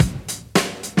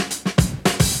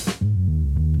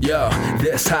Yo,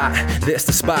 this hot, this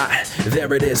the spot,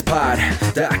 there it is,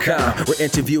 pod.com. We're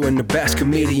interviewing the best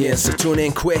comedians, so tune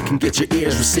in quick and get your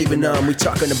ears receiving them. We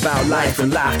talking about life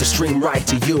and life to stream right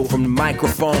to you, from the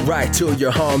microphone right to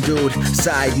your home, dude.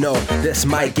 Side note, this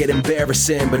might get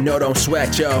embarrassing, but no, don't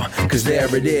sweat, yo, cause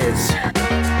there it is.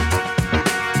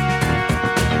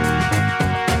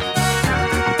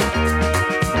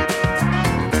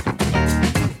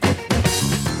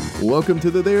 Welcome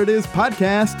to the There It Is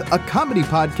podcast, a comedy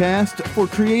podcast for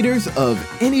creators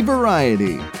of any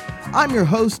variety. I'm your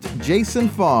host, Jason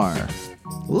Farr.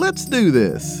 Let's do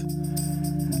this.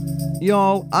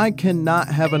 Y'all, I cannot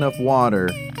have enough water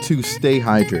to stay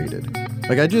hydrated.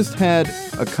 Like, I just had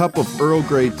a cup of Earl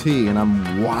Grey tea and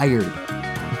I'm wired.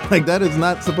 Like, that is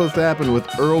not supposed to happen with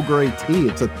Earl Grey tea.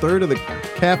 It's a third of the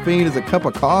caffeine as a cup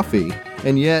of coffee,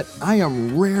 and yet I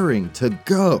am raring to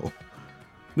go.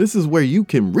 This is where you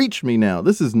can reach me now.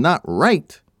 This is not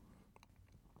right.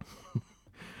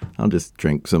 I'll just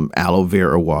drink some aloe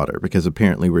vera water because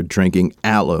apparently we're drinking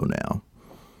aloe now.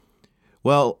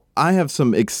 Well, I have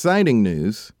some exciting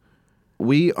news.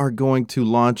 We are going to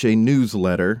launch a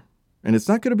newsletter, and it's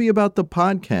not going to be about the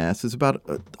podcast. It's about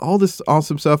all this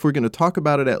awesome stuff. We're going to talk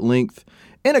about it at length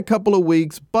in a couple of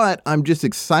weeks, but I'm just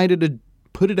excited to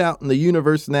put it out in the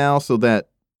universe now so that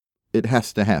it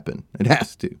has to happen. It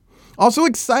has to. Also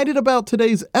excited about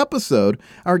today's episode.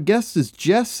 Our guest is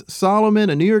Jess Solomon,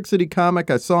 a New York City comic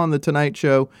I saw on The Tonight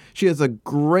Show. She has a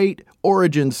great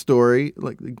origin story,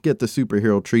 like get the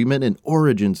superhero treatment, an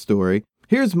origin story.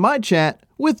 Here's my chat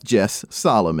with Jess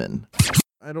Solomon.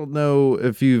 I don't know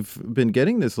if you've been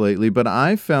getting this lately, but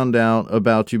I found out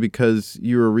about you because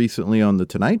you were recently on The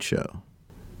Tonight Show.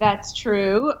 That's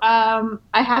true. I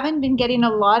haven't been getting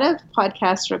a lot of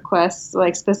podcast requests,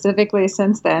 like specifically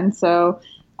since then, so...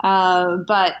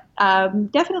 but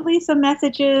definitely some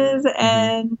messages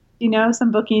and,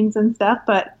 some bookings and stuff,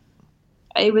 but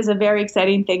it was a very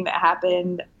exciting thing that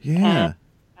happened. Yeah.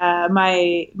 And,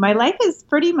 my life is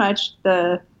pretty much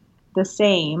the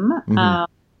same. Mm-hmm.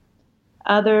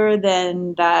 Other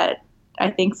than that, I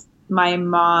think my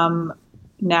mom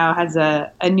now has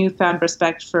a newfound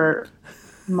respect for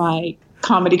my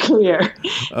comedy career.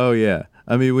 Oh, yeah.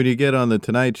 I mean, when you get on The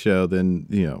Tonight Show, then,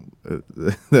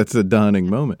 that's a dawning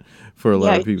moment for a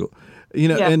lot of people.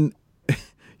 And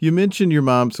you mentioned your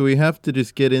mom, so we have to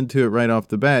just get into it right off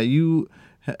the bat. You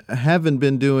haven't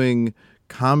been doing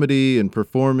comedy and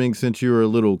performing since you were a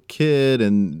little kid,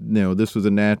 and, this was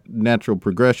a natural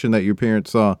progression that your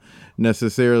parents saw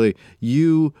necessarily.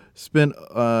 You spent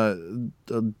a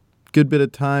good bit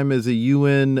of time as a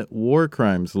UN war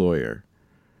crimes lawyer.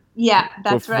 Yeah,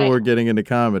 that's right. Before getting into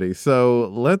comedy. So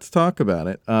let's talk about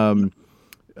it.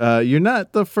 You're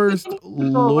not the first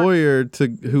lawyer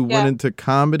who went into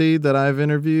comedy that I've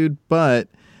interviewed, but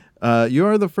you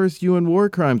are the first UN war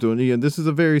crimes one. And this is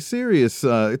a very serious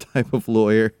type of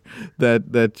lawyer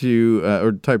that you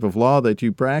or type of law that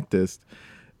you practiced.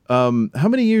 How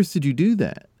many years did you do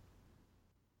that?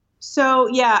 So,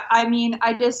 yeah, I mean,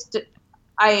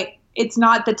 it's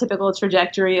not the typical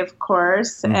trajectory, of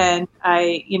course. Mm. And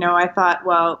I thought,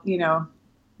 well,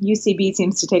 UCB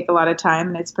seems to take a lot of time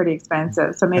and it's pretty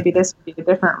expensive. So maybe this would be a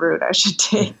different route I should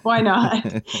take. Why not?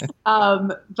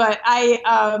 But I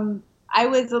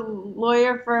was a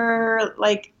lawyer for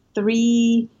like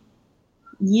 3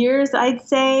 years, I'd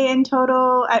say, in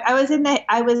total. I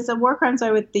was a war crimes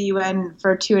lawyer with the UN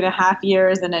for 2.5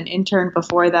 years and an intern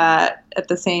before that at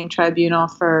the same tribunal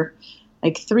for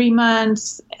like 3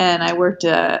 months, and I worked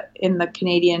in the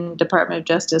Canadian Department of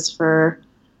Justice for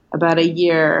about a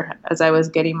year as I was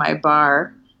getting my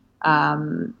bar.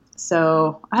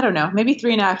 So I don't know, maybe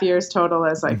 3.5 years total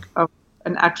as like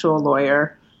an actual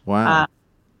lawyer. Wow.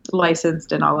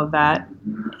 Licensed and all of that.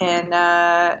 And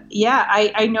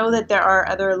I know that there are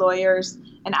other lawyers,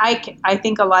 and I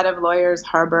think a lot of lawyers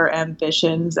harbor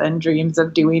ambitions and dreams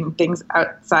of doing things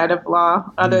outside of law,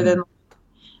 other than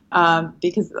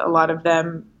because a lot of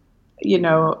them,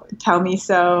 tell me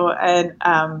so. And,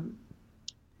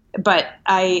 but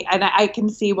I can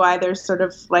see why there's sort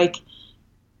of like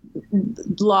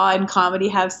law and comedy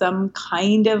have some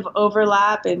kind of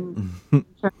overlap in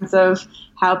terms of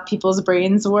how people's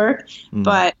brains work. Mm.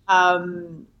 But,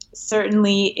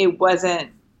 certainly it wasn't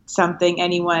something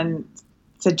anyone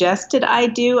suggested I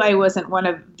do. I wasn't one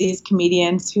of these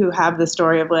comedians who have the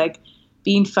story of like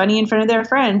being funny in front of their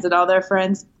friends and all their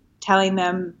friends telling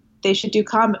them they should do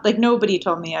comedy. Like nobody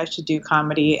told me I should do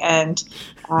comedy. And,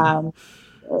 I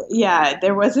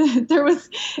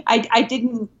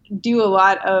didn't do a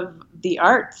lot of the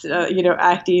arts,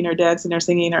 acting or dancing or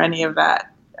singing or any of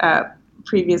that.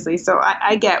 previously, so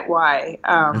I get why.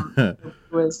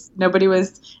 Nobody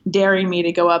was daring me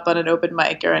to go up on an open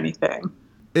mic or anything.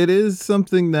 It is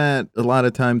something that a lot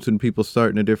of times when people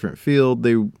start in a different field,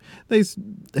 they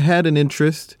had an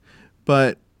interest,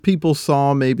 but people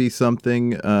saw maybe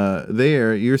something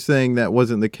there. You're saying that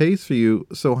wasn't the case for you.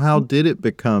 So how did it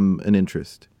become an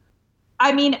interest?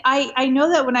 I mean, I know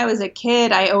that when I was a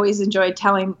kid, I always enjoyed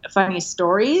telling funny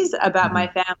stories about my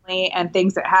family and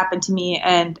things that happened to me.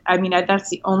 And I mean, that's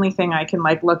the only thing I can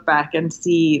like look back and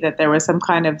see that there was some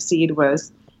kind of seed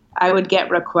was I would get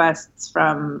requests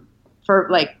for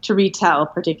to retell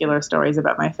particular stories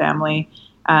about my family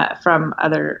from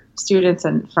other students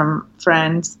and from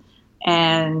friends.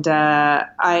 And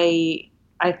I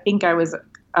think I was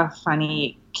a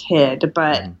funny kid,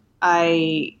 but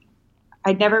I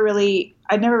never really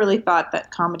thought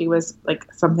that comedy was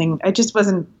like something. I just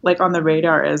wasn't like on the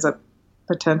radar as a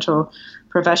potential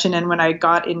profession. And when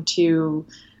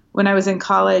I was in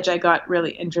college, I got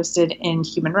really interested in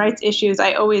human rights issues.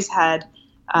 I always cared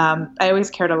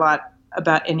a lot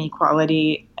about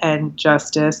inequality and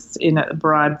justice in a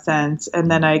broad sense. And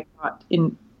then I got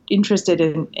interested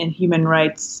in human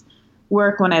rights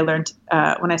work when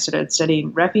I started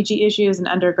studying refugee issues in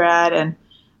undergrad,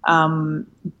 and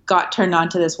got turned on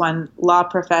to this one law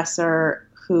professor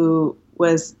who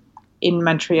was in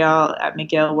Montreal at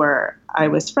McGill, where I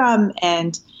was from,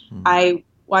 and I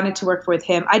wanted to work with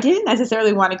him. I didn't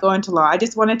necessarily want to go into law. I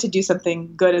just wanted to do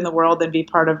something good in the world and be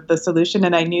part of the solution.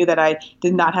 And I knew that I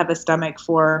did not have a stomach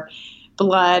for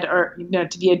blood or,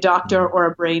 to be a doctor or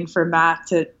a brain for math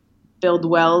to build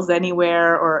wells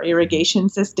anywhere or irrigation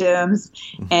systems.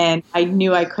 And I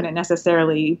knew I couldn't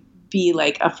necessarily be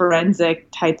like a forensic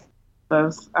type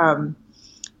of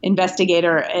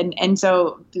investigator. And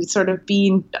so sort of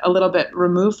being a little bit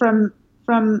removed from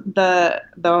the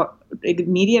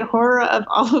immediate horror of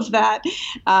all of that,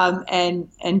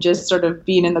 and just sort of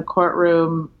being in the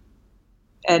courtroom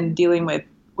and dealing with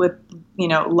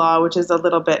law, which is a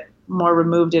little bit more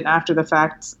removed and after the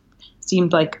fact,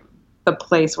 seemed like the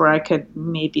place where I could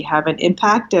maybe have an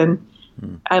impact. And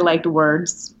I liked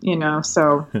words,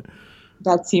 so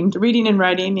that seemed, reading and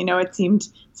writing, it seemed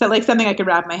so like something I could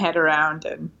wrap my head around.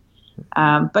 And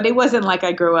but it wasn't like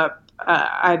I grew up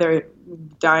either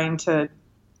dying to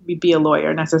be a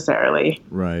lawyer necessarily.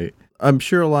 Right. I'm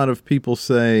sure a lot of people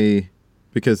say,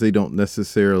 because they don't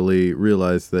necessarily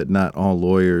realize that not all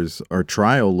lawyers are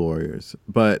trial lawyers,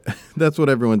 but that's what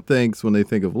everyone thinks when they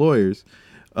think of lawyers.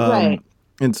 Right.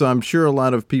 And so I'm sure a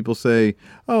lot of people say,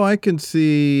 oh, I can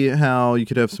see how you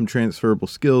could have some transferable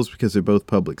skills because they're both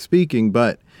public speaking.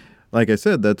 But like I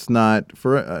said, it's not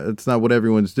what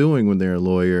everyone's doing when they're a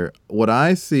lawyer. What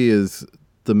I see is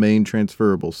the main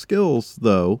transferable skills,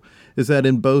 though, is that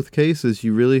in both cases,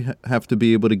 you really have to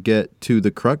be able to get to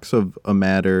the crux of a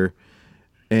matter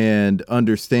and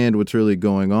understand what's really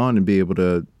going on and be able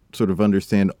to sort of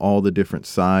understand all the different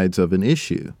sides of an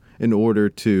issue in order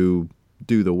to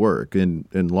do the work. In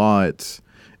law, it's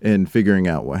in figuring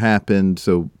out what happened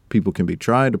so people can be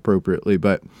tried appropriately.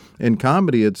 But in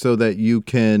comedy, it's so that you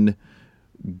can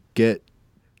get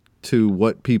to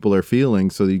what people are feeling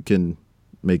so that you can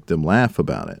make them laugh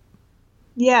about it.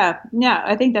 Yeah,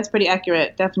 I think that's pretty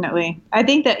accurate. Definitely. I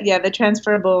think that, the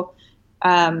transferable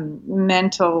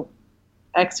mental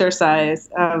exercise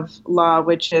of law,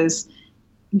 which is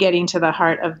getting to the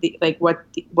heart of the, like,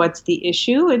 what's the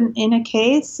issue in a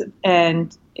case,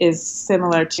 and is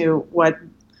similar to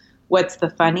what's the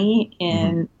funny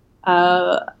in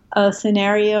a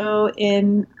scenario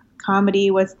in comedy,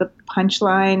 what's the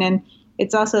punchline. And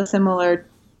it's also similar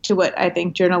to what I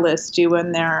think journalists do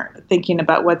when they're thinking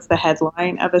about what's the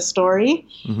headline of a story.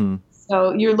 Mm-hmm.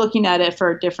 So you're looking at it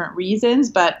for different reasons,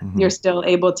 but you're still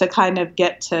able to kind of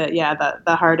get to,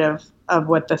 the heart of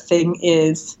what the thing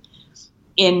is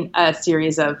in a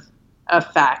series of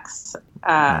facts. So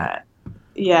I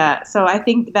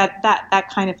think that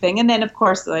kind of thing. And then, of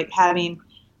course, like having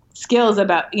skills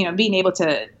about, being able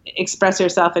to express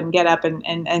yourself and get up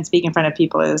and speak in front of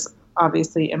people is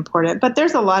obviously important. But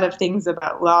there's a lot of things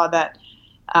about law that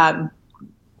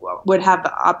would have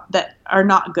that are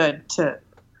not good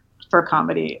for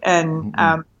comedy. And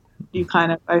you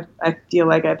kind of, I feel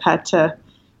like I've had to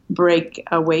break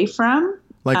away from.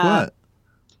 Like what?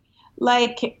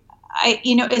 Like,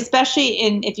 especially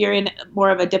if you're in more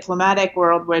of a diplomatic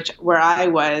world, where I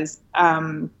was,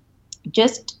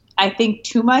 just, I think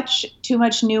too much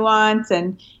nuance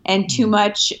and too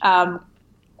much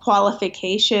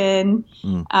qualification,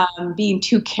 being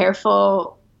too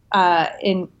careful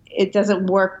it doesn't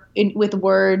work with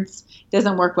words,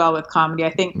 doesn't work well with comedy.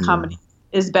 I think comedy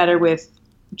is better with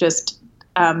just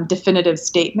definitive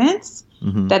statements.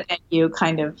 that then you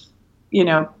kind of,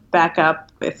 back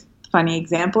up with funny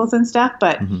examples and stuff.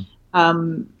 But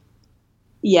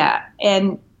yeah,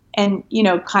 and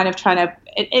kind of trying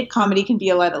to, comedy can be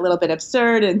a little bit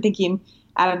absurd and thinking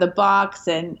out of the box,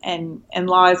 and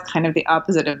law is kind of the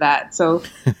opposite of that. So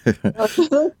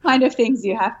those kind of things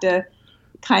you have to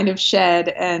kind of shed,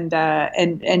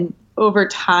 and over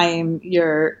time,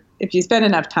 if you spend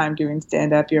enough time doing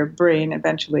stand-up, your brain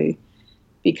eventually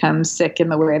becomes sick in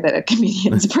the way that a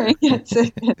comedian's brain gets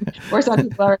sick, or some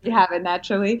people already have it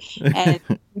naturally, and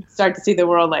you start to see the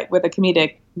world like with a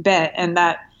comedic bent. And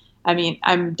that, I mean,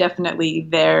 I'm definitely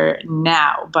there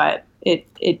now, but it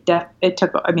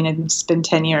took, I mean, it's been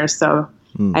 10 years. So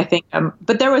I think,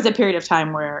 but there was a period of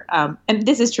time where, and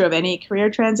this is true of any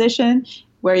career transition,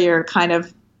 where you're kind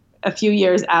of a few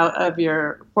years out of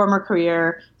your former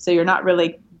career. So you're not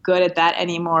really good at that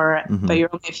anymore, but you're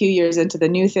only a few years into the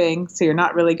new thing, so you're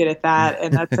not really good at that,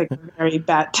 and that's like a very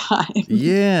bad time.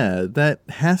 Yeah, that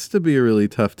has to be a really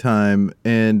tough time.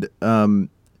 And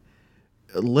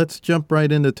let's jump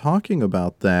right into talking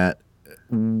about that.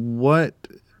 What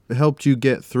helped you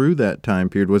get through that time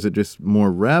period? Was it just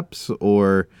more reps,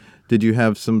 or did you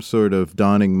have some sort of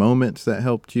dawning moments that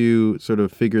helped you sort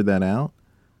of figure that out?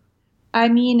 I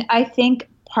mean, I think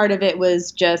part of it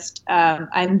was just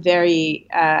I'm very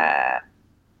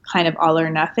kind of all or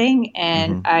nothing,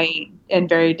 and I am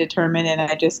very determined, and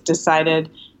I just decided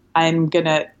I'm going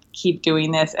to keep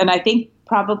doing this. And I think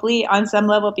probably on some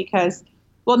level because,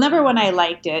 well, number one, I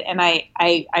liked it, and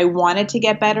I wanted to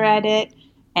get better at it,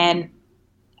 and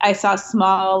I saw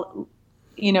small,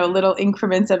 little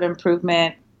increments of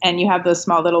improvement, and you have those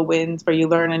small little wins where you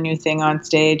learn a new thing on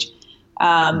stage,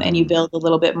 and you build a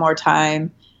little bit more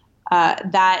time.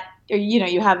 That,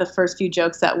 you have the first few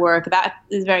jokes that work. That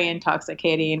is very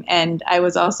intoxicating. And I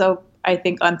was also, I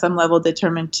think, on some level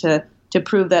determined to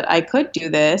prove that I could do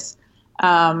this.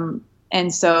 And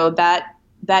so that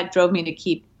drove me to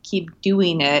keep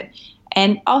doing it.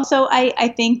 And also, I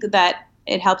think that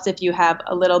it helps if you have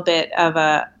a little bit of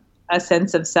a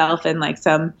sense of self and like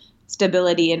some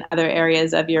stability in other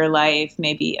areas of your life,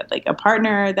 maybe like a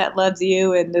partner that loves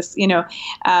you, and this,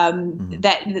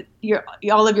 that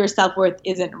all of your self-worth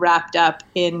isn't wrapped up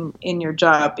in your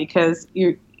job, because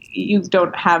you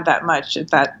don't have that much of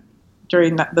that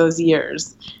during those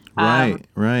years. Right.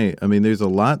 I mean, there's a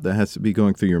lot that has to be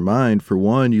going through your mind. For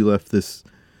one, you left this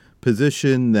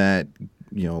position that,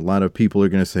 a lot of people are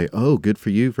going to say, oh, good for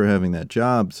you for having that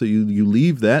job. So you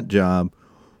leave that job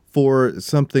for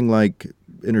something like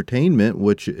entertainment,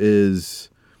 which is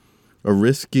a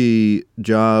risky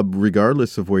job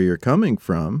regardless of where you're coming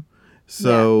from.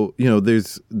 So,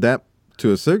 there's that,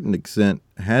 to a certain extent,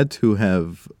 had to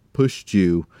have pushed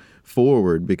you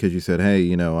forward, because you said,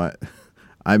 hey,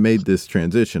 I made this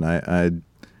transition.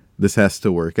 This has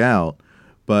to work out.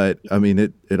 But I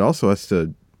mean, it also has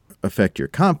to affect your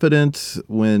confidence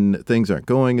when things aren't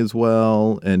going as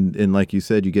well. And like you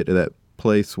said, you get to that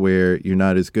place where you're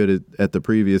not as good at the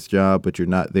previous job, but you're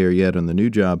not there yet on the new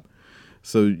job.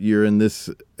 So you're in this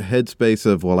headspace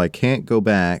of, well, I can't go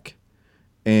back,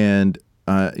 and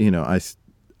I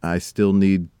still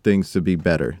need things to be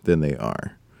better than they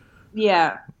are.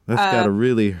 Yeah, that's got to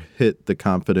really hit the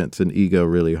confidence and ego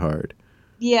really hard.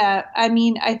 Yeah, I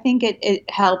mean, I think it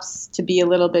helps to be a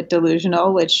little bit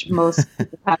delusional, which most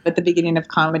people have at the beginning of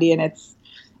comedy, and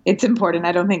it's important.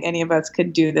 I don't think any of us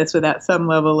could do this without some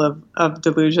level of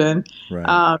delusion.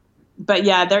 Right. But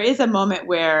yeah, there is a moment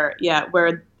where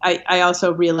I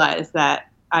also realized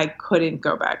that I couldn't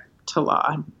go back to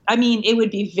law. I mean, it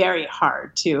would be very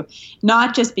hard to,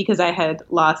 not just because I had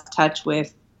lost touch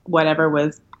with whatever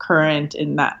was current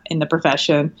in the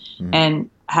profession, and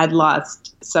had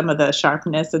lost some of the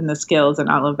sharpness and the skills and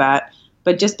all of that,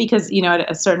 but just because,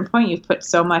 at a certain point you've put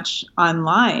so much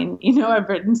online, I've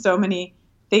written so many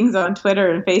things on Twitter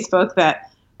and Facebook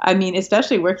that, I mean,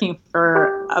 especially working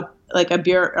for a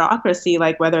bureaucracy,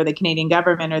 like whether the Canadian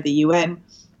government or the UN,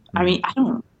 I mean,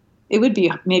 it would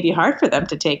be maybe hard for them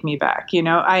to take me back,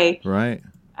 Right.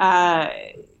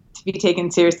 To be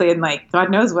taken seriously, and like,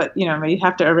 God knows what, you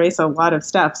have to erase a lot of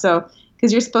stuff. So,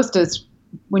 because you're supposed to,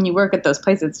 when you work at those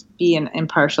places, be an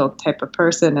impartial type of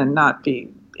person and not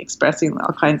be expressing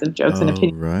all kinds of jokes and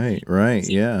opinions. Right.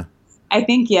 Yeah. I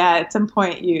think, at some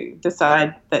point you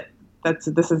decide that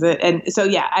this is it. And so,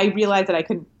 I realized that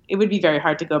it would be very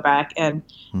hard to go back. And,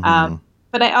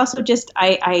 but I also just,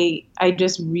 I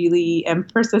just really am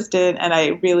persistent, and I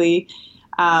really,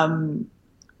 I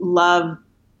love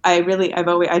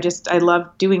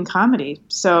doing comedy.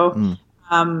 So,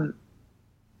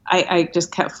 I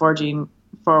just kept forging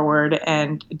forward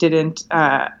and didn't,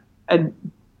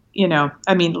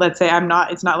 I mean, let's say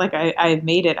it's not like I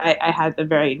made it. I had a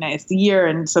very nice year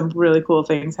and some really cool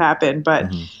things happened,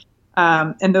 but,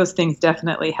 and those things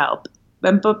definitely help.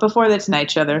 But before the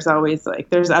Tonight Show, there's always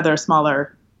there's other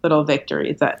smaller little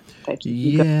victories that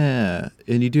yeah.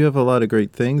 And you do have a lot of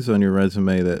great things on your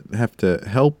resume that have to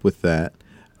help with that.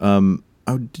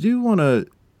 I do want to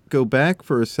go back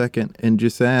for a second and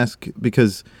just ask,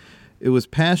 because it was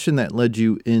passion that led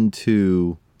you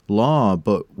into law,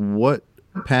 but what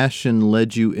passion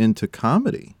led you into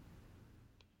comedy?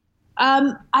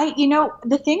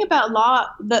 The thing about law,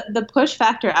 the push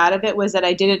factor out of it was that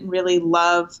I didn't really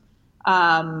love,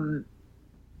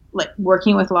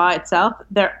 working with law itself.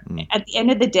 At the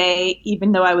end of the day,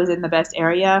 even though I was in the best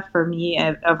area for me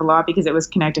of law, because it was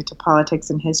connected to politics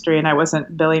and history, and I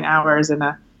wasn't billing hours in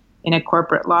a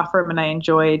corporate law firm, and I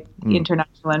enjoyed the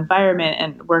international environment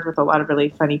and worked with a lot of really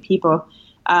funny people,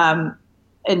 and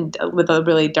with a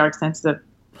really dark sense of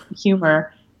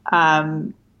humor.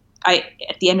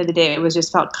 At the end of the day, it was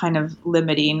just felt kind of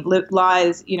limiting. Law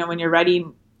is, when you're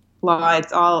writing law,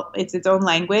 it's its own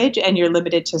language, and you're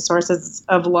limited to sources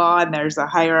of law, and there's a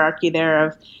hierarchy there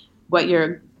of what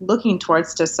you're looking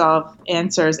towards to solve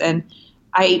answers. And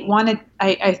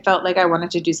I felt like I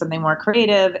wanted to do something more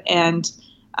creative, and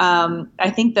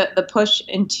I think that the push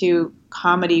into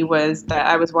comedy was that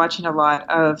I was watching a lot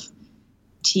of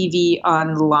TV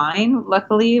online.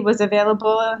 Luckily, it was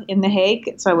available in The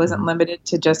Hague, so I wasn't limited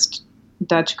to just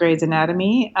Dutch Grey's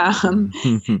Anatomy.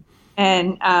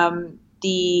 And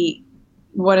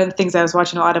one of the things I was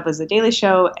watching a lot of was The Daily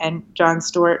Show, and Jon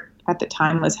Stewart at the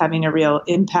time was having a real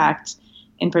impact,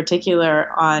 in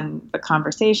particular on the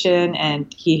conversation,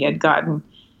 and he had gotten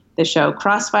the show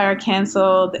Crossfire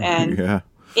canceled, and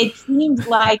it seemed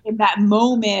like in that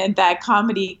moment that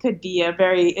comedy could be a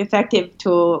very effective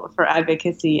tool for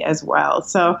advocacy as well.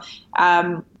 So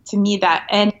to me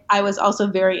and I was also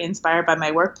very inspired by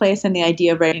my workplace and the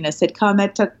idea of writing a sitcom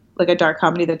that took, a dark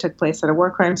comedy that took place at a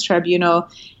war crimes tribunal.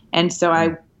 And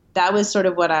so that was sort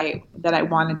of what I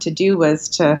wanted to do, was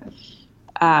to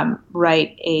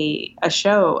write a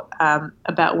show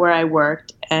about where I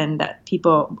worked, and that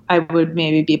I would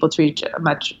maybe be able to reach a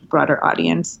much broader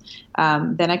audience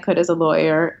than I could as a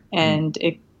lawyer, and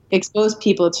expose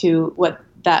people to what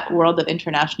that world of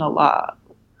international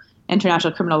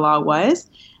criminal law was.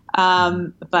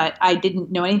 But I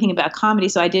didn't know anything about comedy,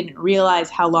 so I didn't realize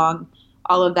how long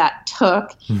all of that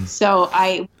took. So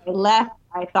I left.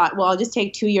 I thought, well, I'll just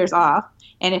take 2 years off,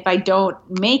 and if I don't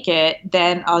make it,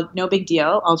 then no big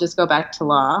deal. I'll just go back to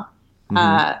law.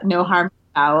 No harm, no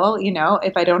foul.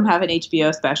 If I don't have an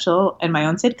HBO special and my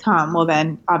own sitcom, well,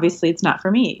 then obviously it's not for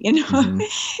me.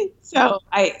 So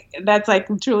that's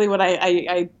truly what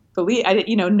I believe.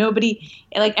 Nobody,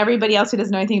 like everybody else who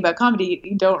doesn't know anything about comedy,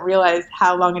 you don't realize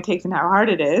how long it takes and how hard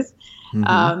it is.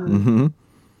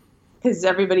 Because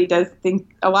everybody does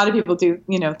think, a lot of people do,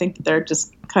 think that they're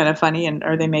just kind of funny,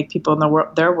 or they make people in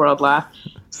their world laugh.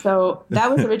 So that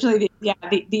was originally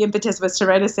the impetus, was to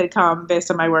write a sitcom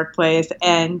based on my workplace,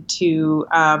 and to,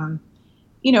 I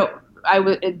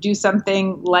would do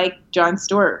something like Jon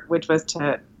Stewart, which was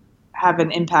to have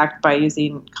an impact by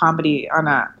using comedy on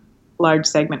a large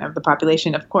segment of the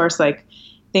population. Of course,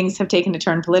 things have taken a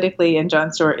turn politically, and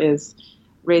Jon Stewart is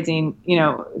raising,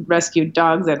 rescued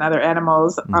dogs and other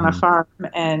animals on a farm,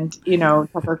 and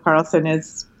Tucker Carlson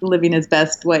is living his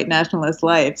best white nationalist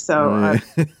life. So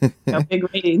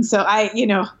big ratings. So I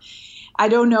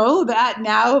don't know that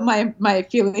now my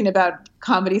feeling about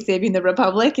comedy saving the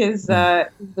republic is the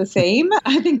same.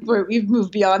 I think we've moved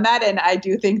beyond that, and I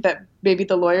do think that maybe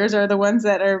the lawyers are the ones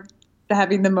that are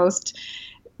the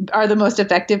most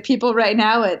effective people right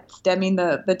now at stemming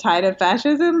the tide of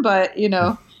fascism. But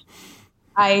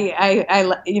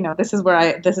I this is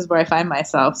where I find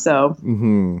myself. So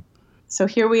so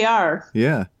here we are.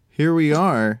 Yeah, here we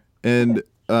are. And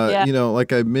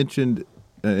like I mentioned,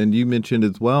 and you mentioned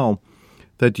as well,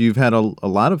 that you've had a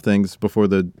lot of things before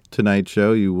the Tonight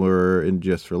Show. You were in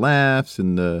Just for Laughs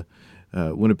and the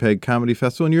Winnipeg Comedy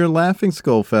Festival, and you're in Laughing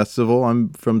Skull Festival. I'm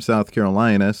from South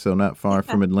Carolina, so not far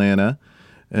from Atlanta,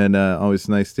 and always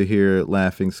nice to hear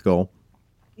Laughing Skull.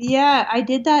 Yeah, I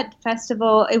did that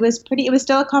festival. It was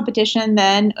still a competition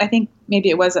then. I think maybe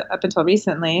it was up until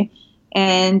recently.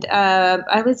 And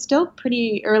I was still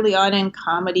pretty early on in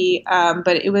comedy,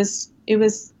 but it was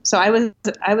so I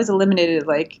was eliminated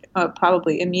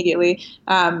probably immediately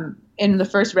in the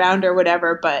first round or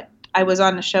whatever, but I was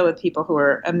on the show with people who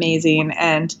were amazing,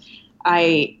 and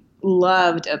I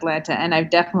loved Atlanta, and I've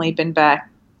definitely been back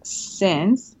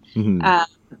since.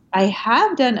 I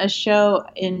have done a show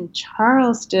in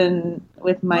Charleston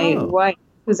with my wife,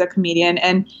 who's a comedian,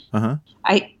 and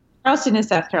Charleston is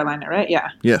South Carolina, right? Yeah.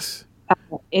 Yes.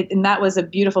 And that was a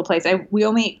beautiful place.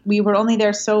 We were only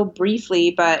there so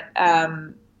briefly, but I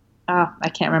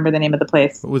can't remember the name of the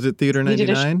place. Was it Theater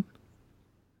 99?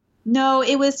 No,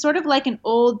 it was sort of like an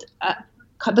old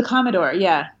the Commodore.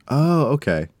 Yeah. Oh,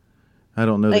 okay. I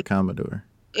don't know Like, the Commodore.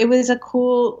 It was a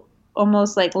cool,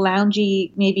 almost like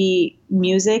loungy, maybe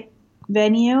music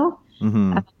venue.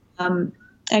 Mm-hmm.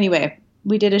 Anyway,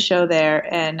 we did a show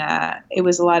there, and it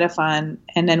was a lot of fun.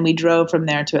 And then we drove from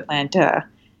there to Atlanta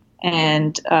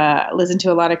and listened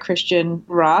to a lot of Christian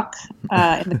rock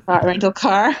in the rental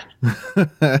car.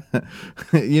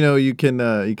 You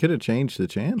could have changed the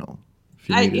channel.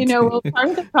 Well, part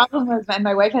of the problem was, and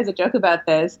my wife has a joke about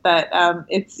this, that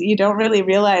you don't really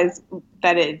realize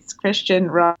that it's Christian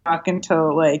rock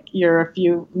until like you're a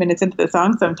few minutes into the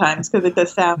song sometimes, because it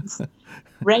just sounds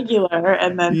regular,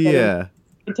 and then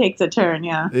it takes a turn.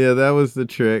 Yeah. Yeah, that was the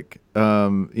trick.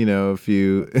 If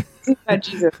you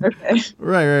Jesus, okay.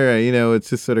 Right. It's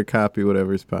just sort of copy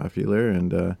whatever's popular,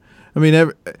 and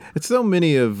it's so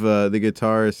many of the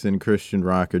guitarists in Christian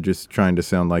rock are just trying to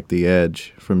sound like The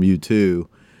Edge from U2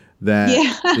 that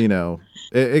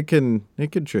it can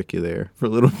trick you there for a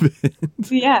little bit.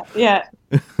 Yeah.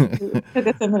 It took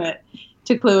us a minute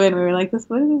to clue in. We were like, this is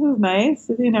nice.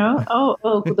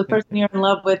 Oh, the person you're in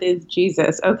love with is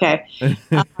Jesus. Okay.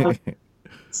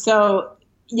 So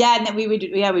yeah, and then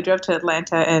we drove to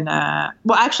Atlanta, and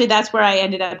actually that's where I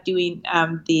ended up doing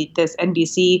this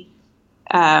NBC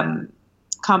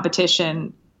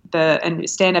competition, the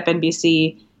stand-up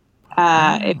NBC.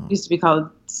 It used to be called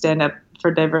Stand Up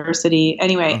for Diversity.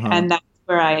 Anyway, and that's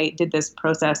where I did this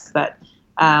process that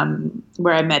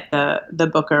where I met the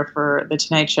booker for The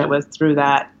Tonight Show was through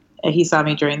that. He saw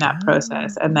me during that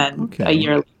process, and then a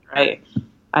year later,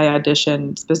 I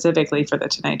auditioned specifically for The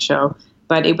Tonight Show.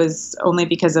 But it was only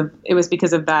because of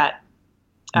that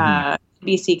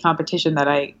NBC competition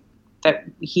that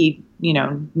he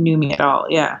knew me at all.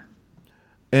 Yeah.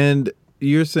 And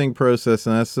you're saying process,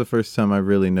 and that's the first time I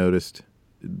really noticed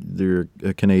your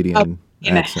Canadian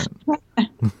accent.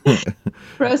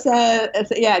 Process,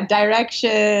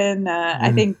 direction.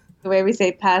 I think the way we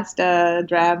say pasta,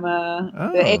 drama.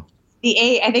 Oh. The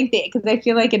A, I think because I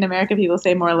feel like in America people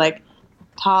say more like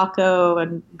taco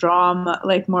and drama,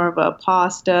 like more of a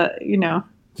pasta.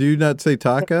 Do you not say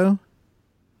taco?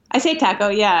 I say taco,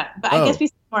 yeah, but I guess we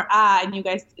say more and you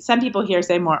guys, some people here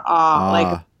say more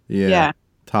like yeah.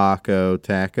 Taco,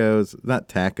 tacos, not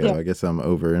taco. Yeah. I guess I'm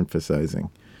overemphasizing.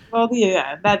 Well,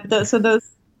 yeah, that's the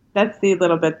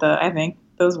little bit I think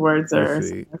those words are.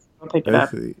 I'll pick it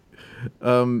up.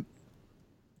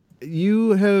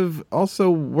 You have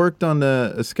also worked on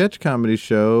a sketch comedy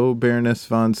show, Baroness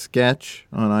Von Sketch,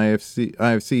 on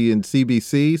IFC and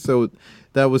CBC. So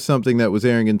that was something that was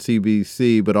airing in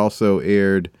CBC, but also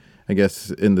aired, I guess,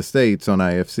 in the States on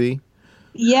IFC.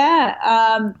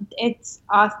 Yeah, it's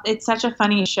such a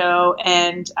funny show,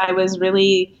 and I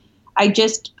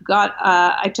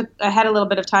had a little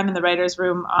bit of time in the writer's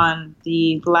room on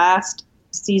the last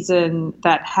season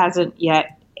that hasn't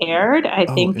yet aired. I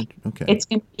think it's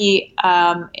going to be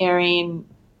airing.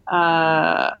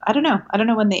 I don't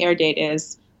know when the air date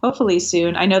is. Hopefully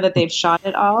soon. I know that they've shot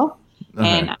it all,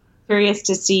 and I'm curious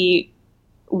to see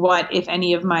what, if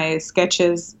any, of my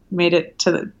sketches made it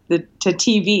to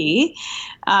TV.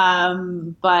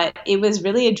 But it was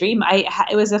really a dream.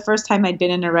 It was the first time I'd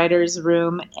been in a writer's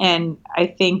room, and I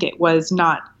think it was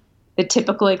not the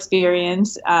typical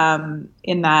experience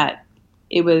in that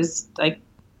it was like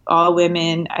all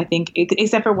women, I think,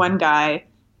 except for one guy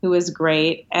who was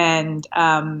great. And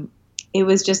it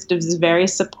was very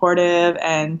supportive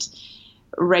and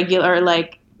regular,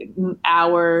 like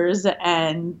hours,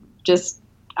 and just,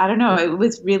 I don't know, it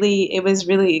was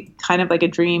really kind of like a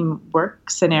dream work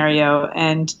scenario.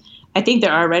 And I think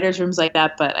there are writers' rooms like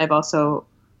that, but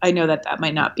I know that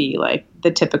might not be like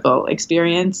the typical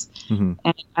experience. Mm-hmm.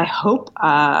 And I hope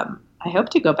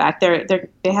to go back there.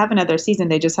 They have another season.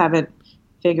 They just haven't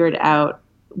figured out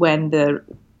when they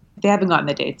haven't gotten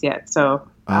the dates yet. So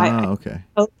I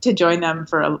hope to join them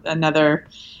for another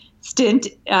stint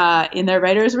in their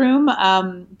writer's room.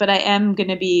 But I am going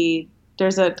to be,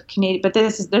 there's a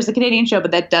Canadian show,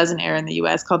 but that doesn't air in the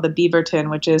US, called The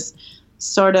Beaverton, which is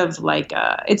sort of like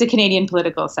it's a Canadian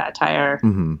political satire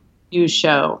news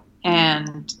show.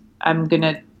 And I'm going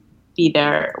to be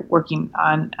there working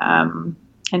on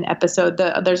an episode.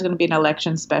 There's going to be an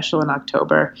election special in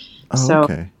October.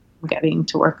 I'm getting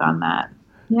to work on that.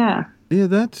 Yeah. Yeah,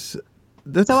 that's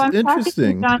so I'm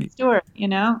interesting. Jon Stewart,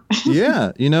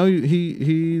 Yeah,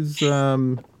 he's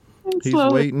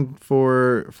waiting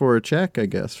for a check, I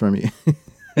guess, from you.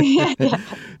 Yeah.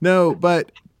 No,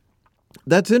 but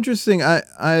That's interesting.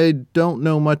 I don't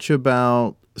know much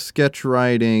about sketch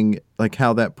writing, like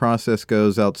how that process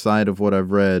goes outside of what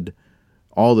I've read,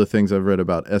 all the things I've read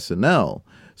about SNL.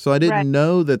 So I Right. didn't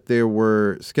know that there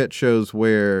were sketch shows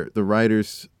where the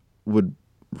writers would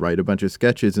write a bunch of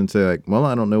sketches and say like, well,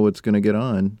 I don't know what's going to get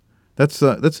on. That's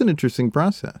an interesting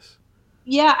process.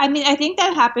 Yeah, I mean, I think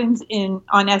that happens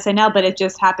on SNL, but it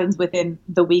just happens within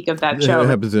the week of that show. It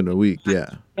happens in a week.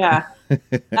 Yeah. Yeah.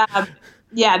 Um,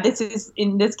 yeah, this is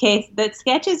in this case, the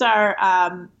sketches are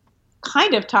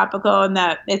kind of topical in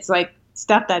that it's like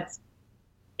stuff that's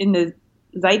in the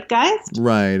zeitgeist.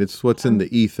 Right. It's what's in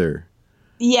the ether.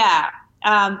 Yeah.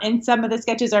 And some of the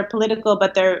sketches are political,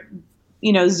 but they're,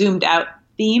 zoomed out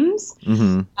themes.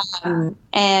 Mm-hmm.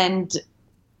 And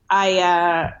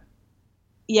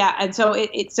and so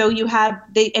so you have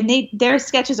their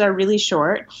sketches are really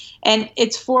short, and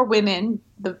it's four women,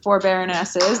 the four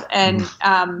baronesses, and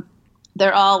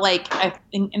they're all like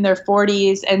in their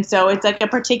 40s, and so it's like a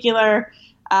particular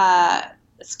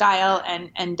style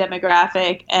and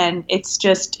demographic, and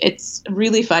it's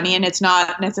really funny, and it's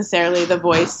not necessarily the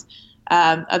voice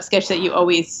of sketch that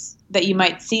you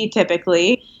might see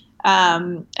typically.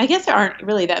 I guess there aren't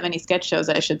really that many sketch shows,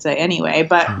 I should say, anyway.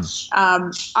 But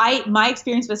my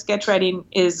experience with sketch writing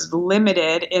is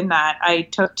limited in that I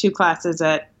took 2 classes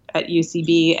at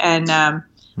UCB and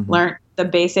learned the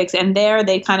basics. And there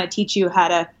they kind of teach you how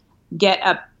to get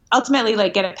a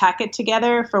packet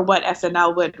together for what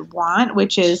SNL would want,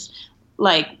 which is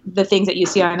like the things that you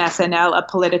see on SNL: a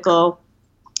political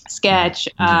sketch,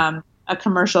 a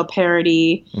commercial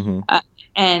parody.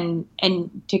 And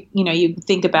to, you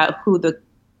think about who the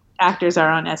actors are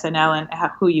on SNL and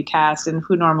who you cast and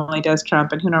who normally does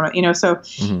Trump and who normally,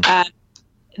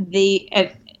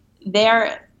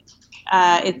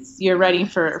 you're writing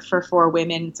for 4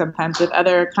 women, sometimes with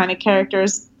other kind of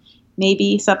characters,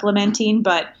 maybe supplementing,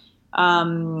 but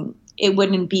it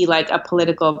wouldn't be like a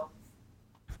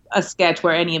sketch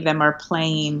where any of them are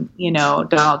playing,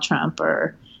 Donald Trump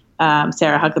or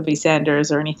Sarah Huckabee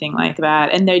Sanders or anything like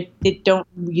that. And they don't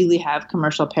really have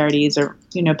commercial parodies or,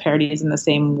 parodies in the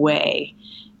same way.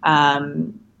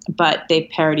 But they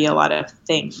parody a lot of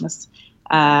things.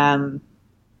 I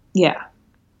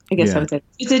guess I would say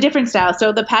it's a different style.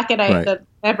 So the packet that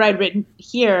I've written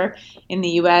here in the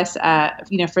US,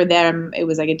 for them, it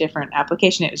was like a different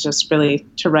application. It was just really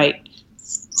to write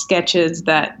sketches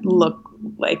that look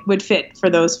like would fit for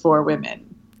those 4 women.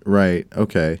 Right.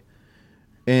 Okay.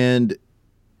 And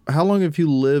how long have you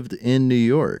lived in New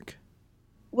York?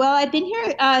 Well, I've been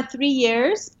here 3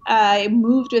 years. I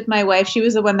moved with my wife. She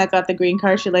was the one that got the green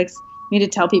card. She likes me to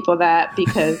tell people that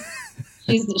because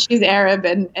she's Arab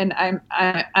and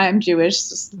I'm Jewish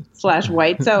 /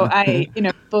 white. So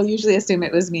people usually assume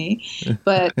it was me,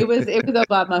 but it was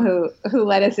Obama who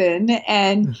let us in,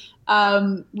 and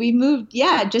we moved.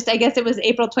 Yeah, I guess it was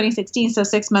April 2016, so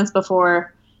 6 months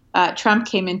before Trump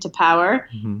came into power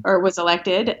or was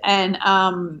elected. And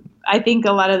I think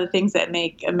a lot of the things that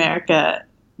make America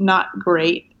not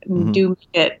great do make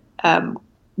it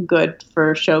good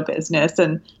for show business.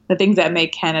 And the things that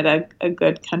make Canada a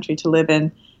good country to live in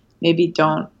maybe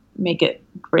don't make it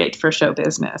great for show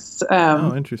business.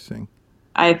 Interesting.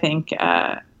 I think,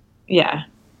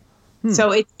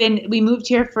 So we moved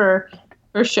here for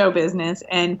show business.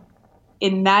 And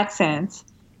in that sense,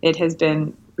 it has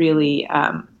been really,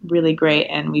 really great.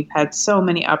 And we've had so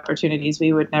many opportunities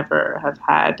we would never have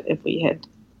had if we had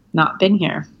not been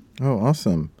here. Oh,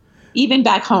 awesome. Even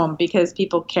back home, because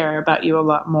people care about you a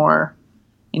lot more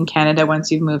in Canada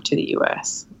once you've moved to the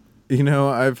U.S.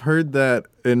 I've heard that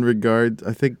in regard,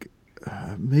 I think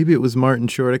maybe it was Martin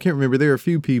Short. I can't remember. There are a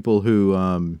few people who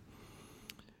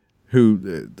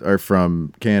are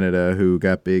from Canada who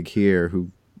got big here who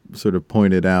sort of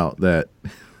pointed out that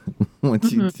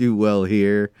once you do well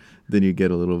here, then you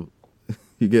get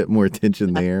more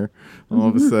attention there. All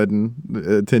of a sudden,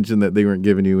 the attention that they weren't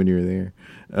giving you when you were there.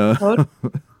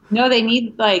 No, they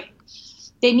need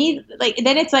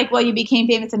then it's like, well, you became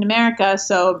famous in America,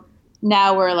 so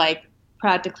now we're like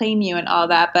proud to claim you and all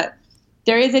that. But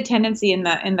there is a tendency in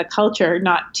the culture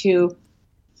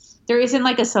there isn't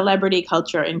like a celebrity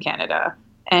culture in Canada,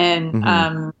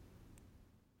 and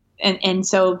and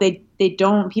so they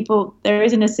don't, people, there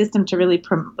isn't a system to really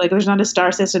there's not a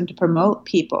star system to promote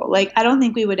people. Like, I don't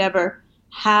think we would ever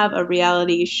have a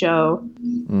reality show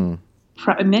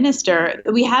prime minister.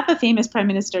 We have a famous prime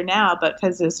minister now, but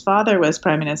because his father was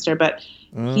prime minister, but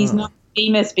he's not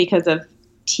famous because of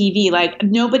TV. Like,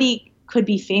 nobody could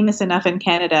be famous enough in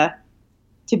Canada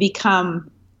to become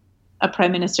a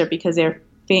prime minister because they're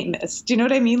famous. Do you know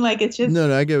what I mean? Like, it's just...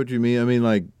 No, I get what you mean. I mean,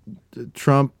 like,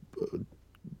 Trump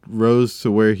rose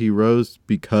to where he rose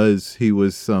because he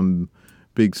was some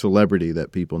big celebrity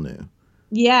that people knew.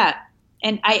 Yeah.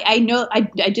 And I know,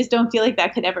 I just don't feel like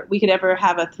we could ever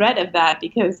have a threat of that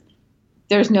because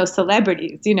there's no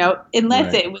celebrities,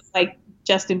 unless Right. it was like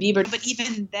Justin Bieber. But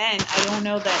even then, I don't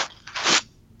know that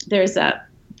there's a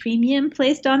premium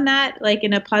placed on that, like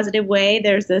in a positive way.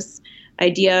 There's this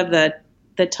idea of the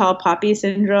tall poppy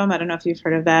syndrome. I don't know if you've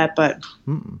heard of that, but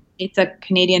it's a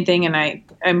Canadian thing, and I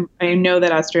know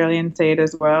that Australians say it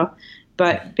as well.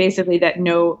 But basically,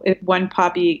 if one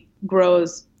poppy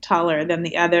grows taller than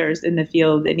the others in the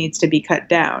field, it needs to be cut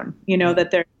down. No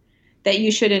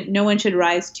one should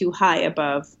rise too high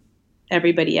above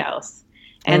everybody else.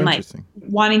 And like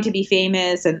wanting to be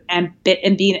famous and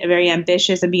being very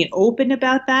ambitious and being open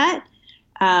about that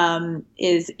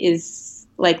is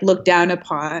like looked down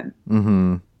upon.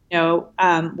 Mm-hmm.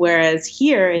 Whereas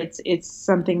here it's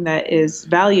something that is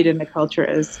valued in the culture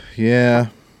as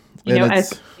as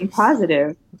something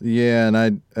positive. Yeah,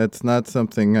 and that's not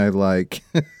something I like.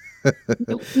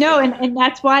 No, and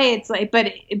that's why it's like,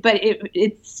 but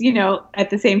it's at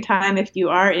the same time, if you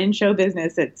are in show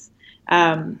business, it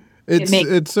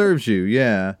serves you,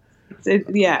 yeah.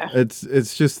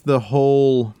 It's just the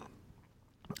whole.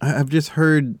 I've just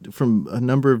heard from a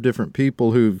number of different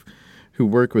people who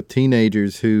work with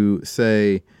teenagers who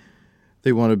say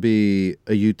they want to be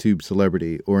a YouTube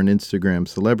celebrity or an Instagram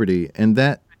celebrity, and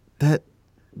that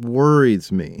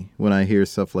worries me when I hear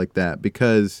stuff like that,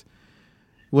 because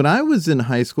when I was in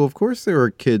high school, of course there were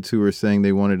kids who were saying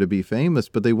they wanted to be famous,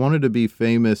 but they wanted to be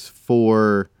famous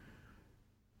for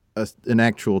an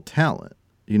actual talent.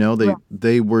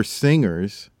 They were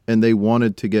singers and they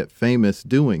wanted to get famous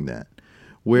doing that.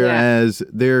 Whereas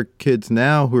there are kids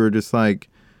now who are just like,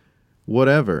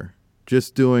 whatever,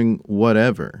 just doing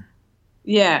whatever.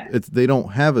 Yeah. They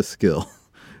don't have a skill.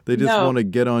 They just want to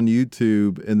get on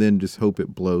YouTube and then just hope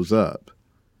it blows up.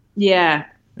 Yeah.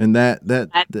 And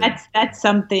that's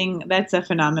something, that's a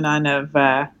phenomenon of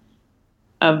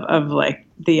like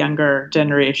the younger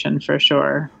generation for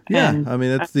sure. Yeah. And, I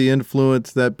mean, that's the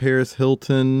influence that Paris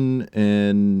Hilton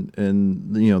and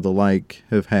the like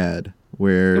have had,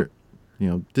 where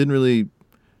doesn't really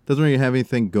have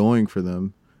anything going for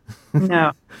them.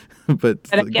 No. but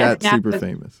got super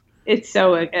famous. It's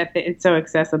so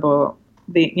accessible,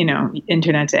 the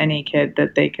internet, to any kid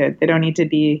that they don't need to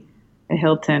be a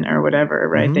Hilton or whatever,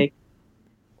 right? Mm-hmm.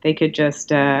 They could just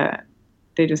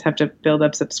they just have to build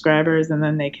up subscribers and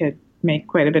then they could make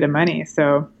quite a bit of money.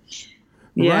 So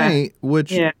right,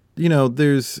 which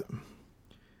there's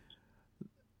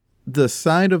the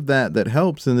side of that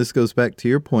helps, and this goes back to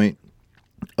your point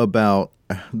about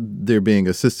there being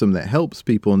a system that helps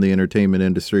people in the entertainment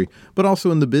industry, but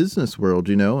also in the business world.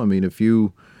 I mean, if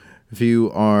you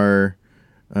are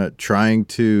trying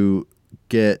to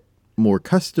get more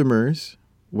customers,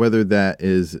 whether that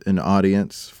is an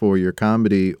audience for your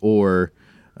comedy or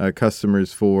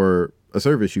customers for a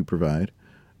service you provide,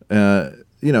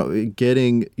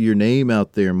 getting your name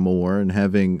out there more and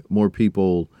having more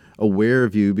people aware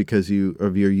of you because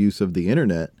of your use of the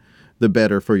internet, the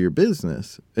better for your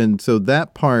business. And so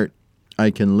that part I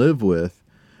can live with.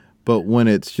 But when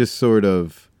it's just sort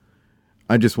of,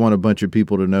 I just want a bunch of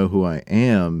people to know who I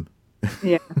am.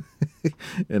 Yeah.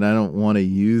 And I don't want to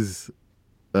use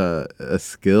a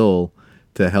skill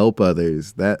to help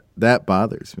others. That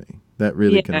bothers me. That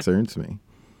really concerns me.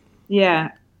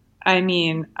 Yeah. I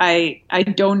mean, I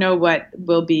don't know what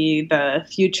will be the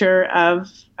future of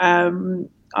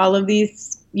all of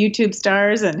these YouTube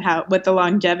stars and what the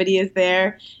longevity is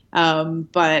there.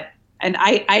 But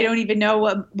I don't even know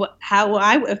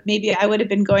if maybe I would have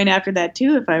been going after that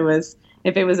too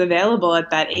if it was available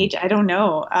at that age. I don't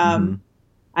know.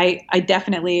 I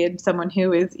definitely am someone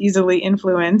who is easily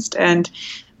influenced and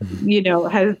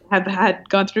have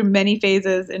gone through many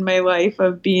phases in my life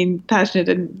of being passionate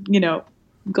and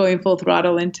going full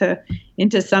throttle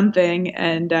into something,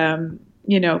 and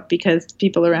because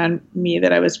people around me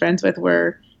that I was friends with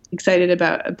were excited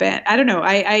about a band. I don't know.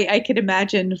 I could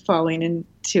imagine falling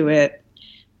into it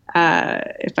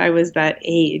if I was that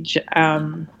age.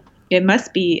 It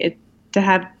must be to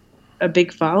have a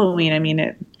big following. I mean,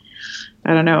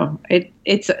 I don't know.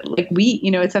 It's like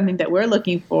it's something that we're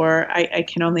looking for. I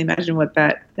can only imagine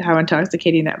how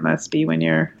intoxicating that must be when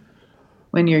you're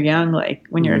young, like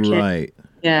when you're a kid. Right.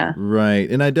 Yeah. Right.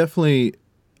 And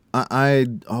I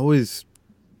always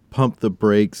pump the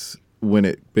brakes when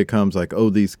it becomes like, oh,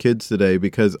 these kids today,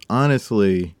 because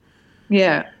honestly,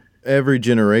 yeah, every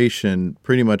generation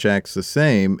pretty much acts the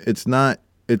same. It's not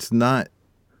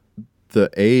the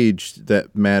age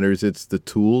that matters. It's the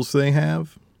tools they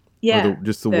have. Yeah. Or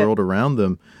just the world around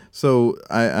them. So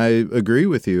I agree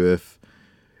with you. If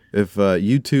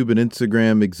YouTube and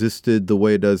Instagram existed the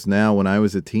way it does now when I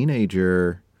was a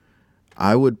teenager,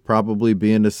 I would probably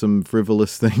be into some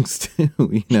frivolous things too,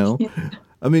 you know?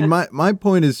 I mean, my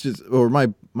point is just, or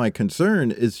my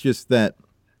concern is just that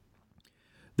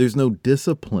there's no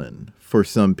discipline for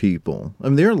some people. I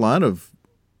mean, there are a lot of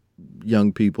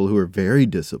young people who are very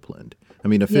disciplined. I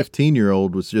mean, a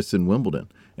 15-year-old was just in Wimbledon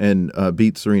and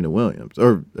beat Serena Williams,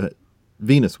 or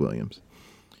Venus Williams.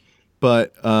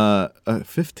 But a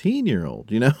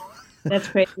 15-year-old, you know? That's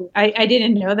crazy. I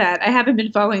didn't know that. I haven't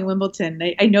been following Wimbledon.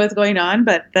 I know it's going on,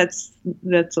 but that's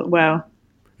wow.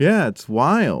 Yeah, it's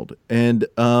wild. And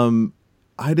I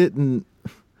haven't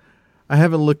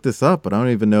looked this up, but I don't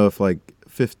even know if like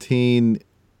 15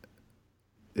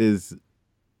 is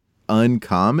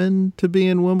uncommon to be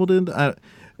in Wimbledon.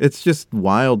 It's just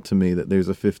wild to me that there's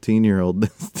a 15-year-old.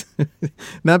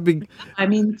 I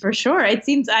mean, for sure. It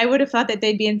seems I would have thought that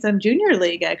they'd be in some junior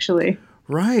league, actually.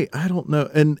 Right. I don't know.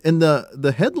 And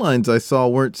the headlines I saw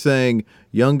weren't saying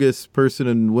youngest person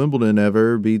in Wimbledon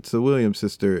ever beats a Williams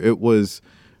sister. It was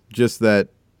just that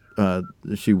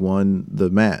she won the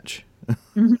match.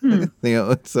 Mm-hmm. You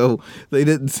know, so they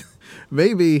didn't.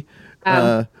 Maybe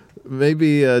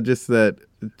just that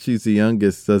she's the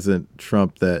youngest doesn't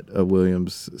trump that a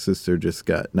Williams sister just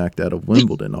got knocked out of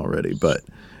Wimbledon already. But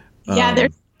yeah,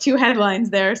 there's two headlines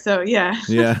there. So yeah.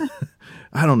 Yeah.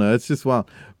 I don't know. It's just wild.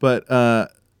 But,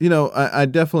 you know, I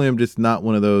definitely am just not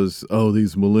one of those,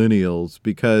 these millennials,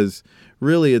 because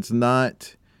really it's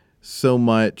not so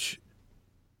much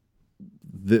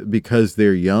because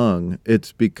they're young.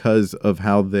 It's because of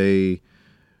how the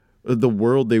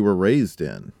world they were raised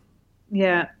in.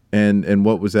 Yeah. And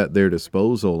what was at their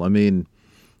disposal. I mean,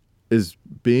 is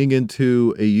being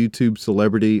into a YouTube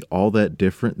celebrity all that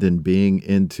different than being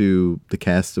into the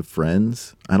cast of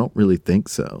Friends? I don't really think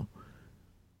so.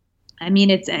 I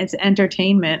mean, it's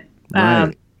entertainment.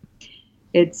 Right.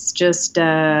 It's just,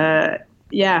 I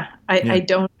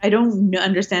don't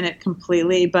understand it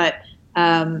completely, but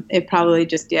it probably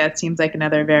just, it seems like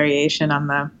another variation on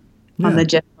the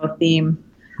general theme,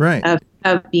 right,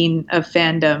 of being of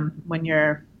fandom when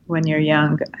you're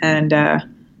young. And I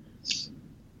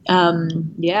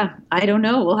don't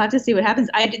know. We'll have to see what happens.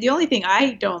 The only thing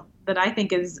that I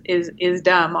think is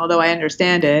dumb, although I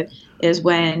understand it, is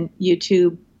when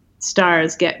YouTube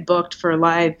stars get booked for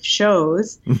live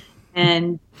shows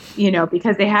and, you know,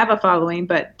 because they have a following,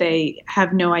 but they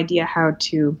have no idea how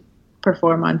to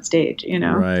perform on stage, you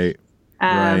know? Right.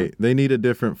 Right. They need a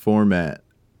different format.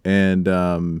 And,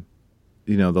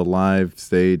 you know, the live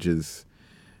stage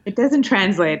it doesn't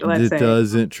translate, let's say. It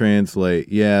doesn't translate.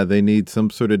 Yeah. They need some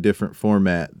sort of different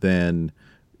format than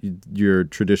your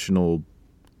traditional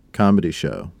comedy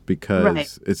show,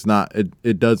 because it's not,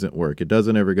 it doesn't work. It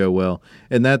doesn't ever go well.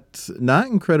 And that's not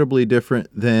incredibly different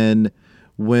than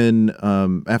when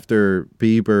after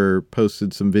Bieber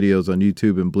posted some videos on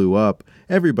YouTube and blew up,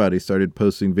 everybody started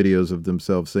posting videos of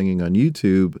themselves singing on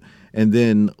YouTube. And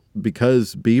then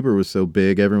because Bieber was so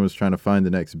big, everyone was trying to find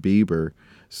the next Bieber.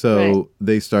 So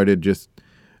they started just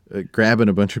grabbing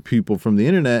a bunch of people from the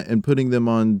internet and putting them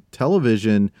on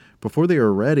television. Before they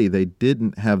were ready, they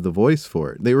didn't have the voice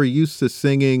for it. They were used to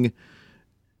singing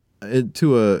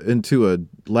into a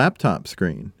laptop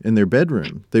screen in their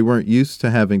bedroom. They weren't used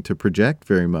to having to project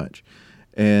very much.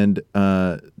 And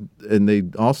they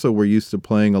also were used to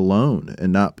playing alone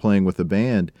and not playing with a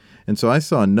band. And so I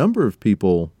saw a number of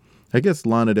people, I guess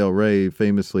Lana Del Rey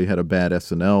famously had a bad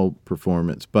SNL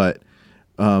performance, but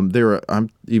I'm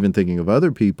even thinking of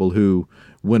other people who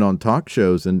went on talk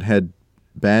shows and had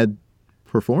bad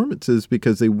performances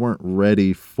because they weren't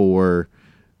ready for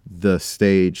the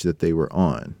stage that they were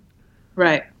on.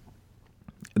 Right.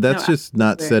 That's just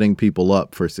not setting people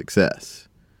up for success.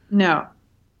 No.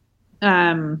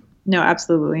 No,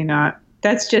 absolutely not.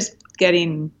 That's just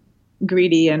getting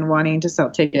greedy and wanting to sell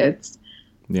tickets.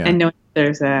 Yeah. And knowing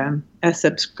there's a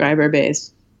subscriber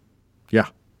base. Yeah.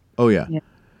 Oh, yeah.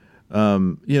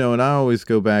 You know, and I always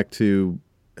go back to,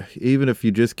 even if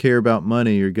you just care about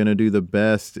money, you're going to do the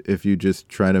best if you just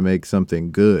try to make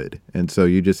something good. And so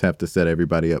you just have to set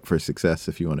everybody up for success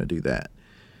if you want to do that.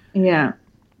 Yeah.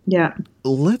 Yeah.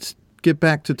 Let's get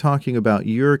back to talking about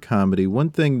your comedy. One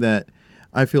thing that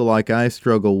I feel like I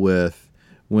struggle with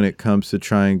when it comes to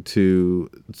trying to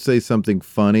say something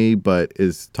funny but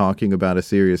is talking about a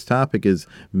serious topic is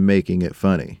making it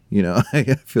funny. You know,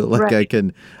 I feel like I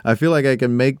can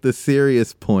make the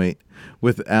serious point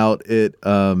without it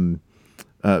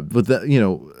but that, you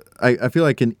know, I feel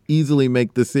I can easily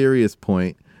make the serious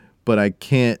point, but I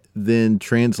can't then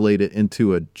translate it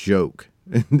into a joke.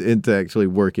 into actually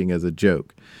working as a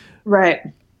joke. Right.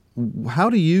 How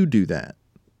do you do that?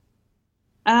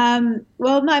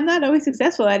 Well, no, I'm not always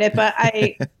successful at it, but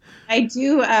I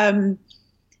do.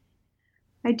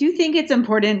 I do think it's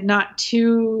important not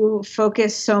to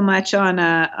focus so much on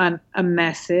a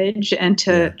message and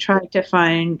to try to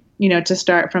find, to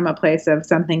start from a place of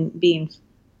something being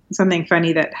something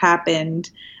funny that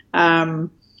happened.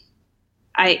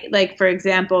 I like, for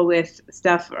example, with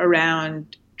stuff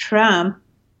around Trump,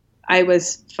 I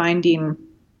was finding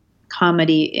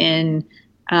comedy in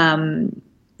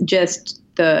just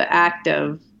the act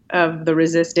of the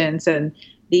resistance and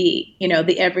the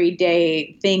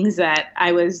everyday things that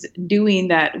I was doing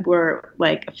that were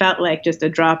felt like just a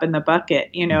drop in the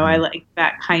bucket. I like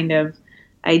that kind of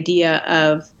idea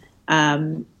of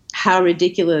how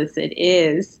ridiculous it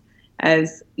is,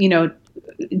 as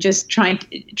just trying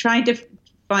to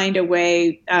find a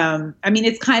way.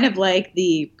 It's kind of like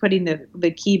putting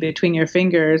the key between your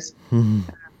fingers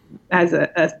as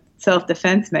a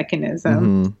self-defense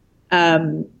mechanism.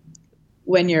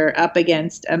 When you're up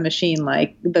against a machine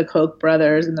like the Koch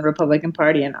brothers and the Republican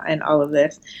Party and all of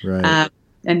this. Right.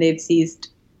 And they've seized,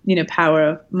 power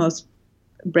of most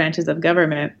branches of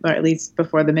government, or at least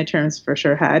before the midterms for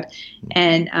sure had.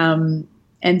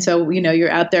 And so,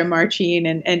 you're out there marching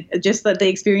and just the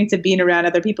experience of being around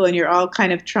other people and you're all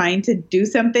kind of trying to do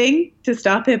something to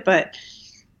stop it. But,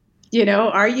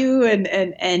 are you?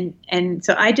 And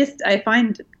so I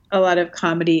find a lot of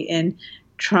comedy in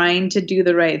trying to do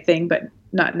the right thing, but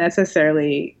not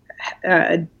necessarily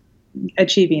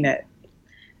achieving it.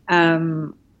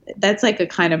 That's like a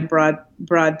kind of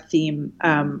broad theme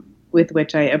with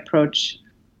which I approach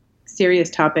serious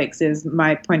topics. Is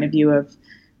my point of view of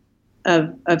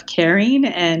caring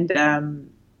and the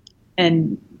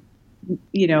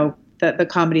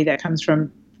comedy that comes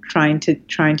from trying to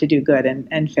do good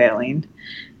and failing.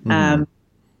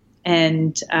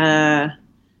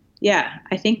 Yeah,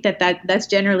 I think that's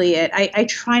generally it. I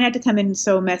try not to come in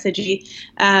so messagey.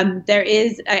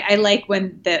 I like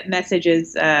when the message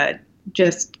is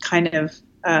just kind of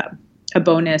a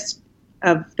bonus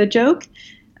of the joke,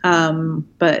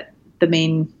 but the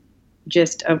main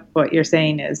gist of what you're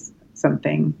saying is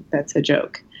something that's a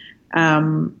joke.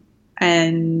 I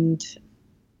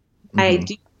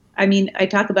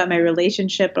talk about my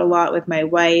relationship a lot with my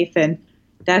wife, and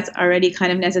that's already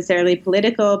kind of necessarily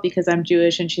political because I'm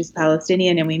Jewish and she's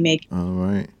Palestinian, and we make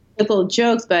political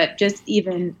jokes, but just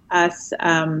even us,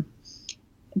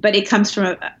 but it comes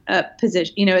from a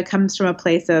position, it comes from a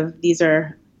place of these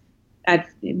are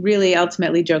really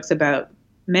ultimately jokes about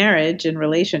marriage and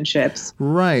relationships.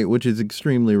 Right, which is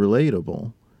extremely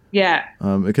relatable. Yeah.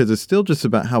 Because it's still just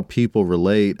about how people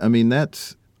relate. I mean,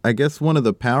 that's, I guess, one of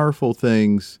the powerful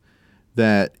things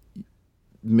that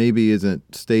maybe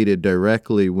isn't stated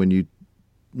directly when you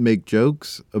make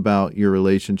jokes about your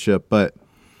relationship, but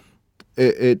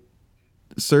it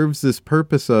serves this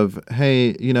purpose of, hey,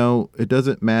 it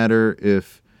doesn't matter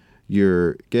if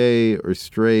you're gay or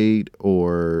straight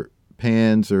or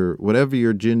pans or whatever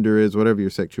your gender is, whatever your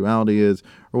sexuality is,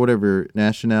 or whatever your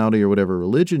nationality or whatever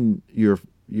religion you're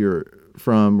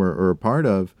from or a part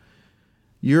of.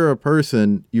 You're a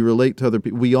person, you relate to other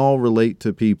people. We all relate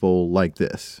to people like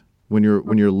this. When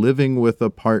you're living with a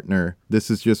partner,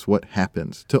 this is just what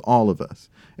happens to all of us.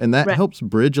 And that helps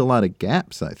bridge a lot of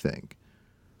gaps, I think.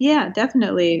 Yeah,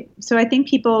 definitely. So I think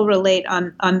people relate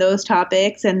on those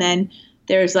topics. And then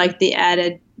there's the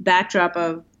added backdrop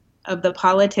of the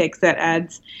politics that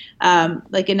adds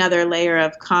another layer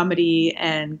of comedy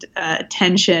and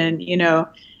tension,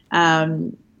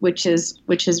 which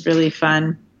is really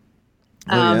fun.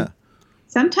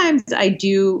 Sometimes I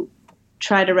do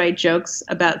try to write jokes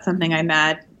about something I'm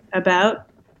mad about.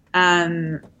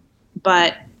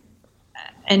 But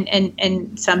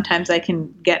sometimes I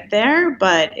can get there,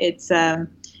 but it's,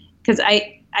 cause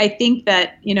I think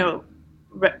that,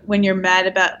 when you're mad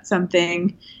about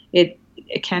something, it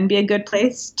can be a good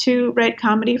place to write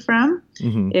comedy from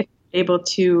if you're able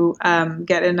to,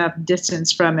 get enough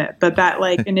distance from it. But that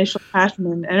initial passion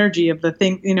and energy of the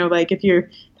thing, if you're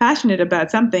passionate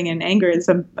about something, and anger is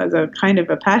a kind of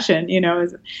a passion,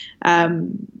 is,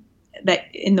 that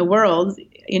in the world,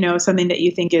 something that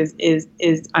you think is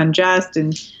unjust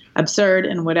and absurd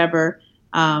and whatever,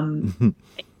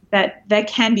 that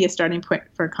can be a starting point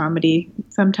for comedy.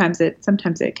 Sometimes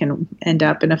it can end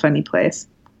up in a funny place.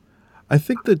 I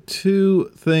think the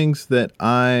two things that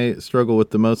I struggle with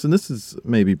the most, and this is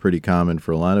maybe pretty common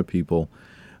for a lot of people,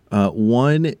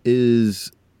 one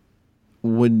is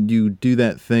when you do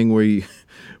that thing where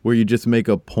you just make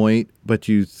a point, but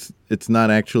it's not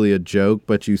actually a joke,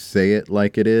 but you say it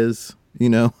like it is.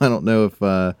 I don't know if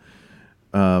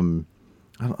I'm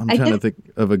trying to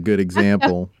think of a good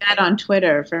example. That on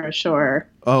Twitter for sure.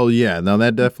 Oh yeah, now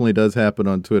that definitely does happen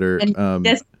on Twitter. And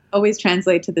this always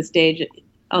translate to the stage,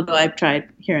 although I've tried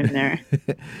here and there.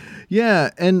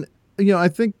 Yeah, and I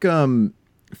think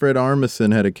Fred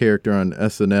Armisen had a character on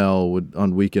SNL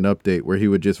on Weekend Update where he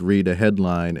would just read a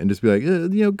headline and just be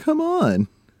like, come on,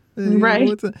 right?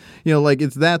 Like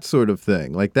it's that sort of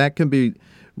thing. Like that can be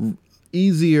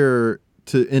easier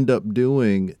to end up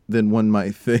doing than one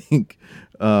might think.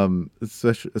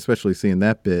 Especially seeing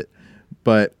that bit,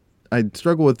 but I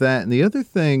struggle with that. And the other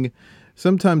thing,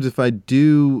 sometimes if I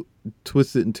do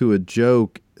twist it into a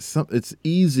joke, it's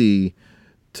easy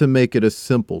to make it a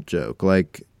simple joke.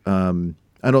 Like,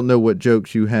 I don't know what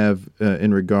jokes you have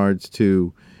in regards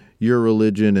to your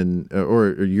religion and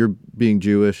or your being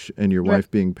Jewish and your wife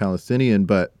being Palestinian,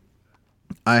 but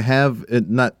I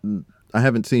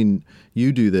haven't seen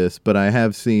you do this, but I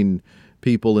have seen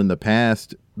people in the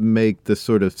past make the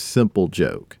sort of simple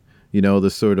joke, the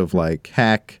sort of like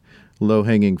hack,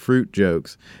 low-hanging fruit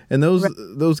jokes. And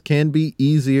those can be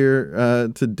easier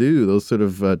to do. Those sort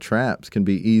of traps can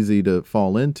be easy to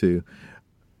fall into.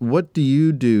 What do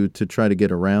you do to try to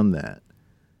get around that?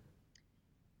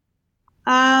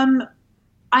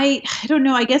 I don't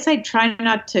know. I guess I try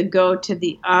not to go to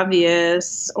the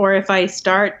obvious, or if I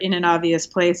start in an obvious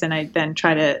place and I then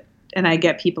and I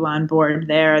get people on board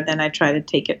there, then I try to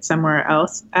take it somewhere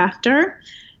else after.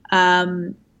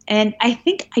 And I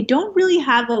think I don't really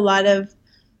have a lot of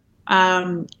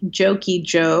jokey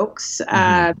jokes.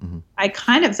 I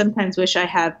kind of sometimes wish I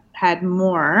have had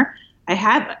more. I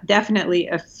have definitely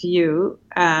a few,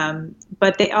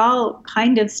 but they all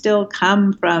kind of still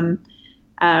come from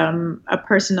a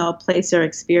personal place or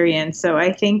experience. So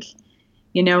I think,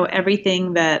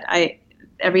 everything that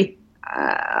every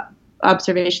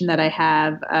observation that I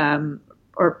have,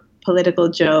 or political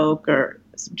joke or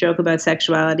joke about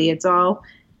sexuality, it's all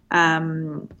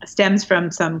stems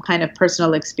from some kind of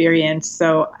personal experience.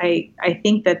 So I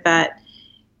think that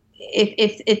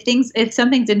if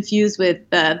something's infused with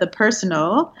the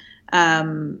personal,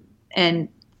 and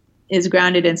is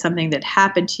grounded in something that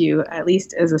happened to you, at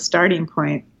least as a starting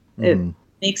point, it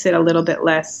makes it a little bit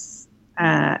less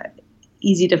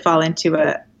easy to fall into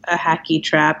a hacky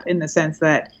trap, in the sense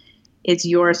that it's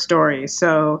your story.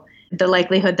 So the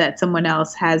likelihood that someone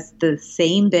else has the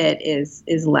same bit is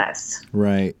less.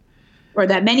 Right. Or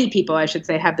that many people, I should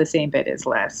say, have the same bit is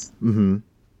less. Mm-hmm.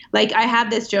 Like I have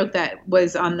this joke that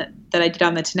was that I did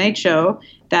on the Tonight Show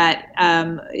that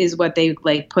is what they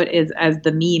put as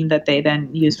the meme that they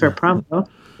then use for promo,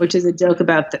 which is a joke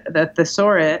about the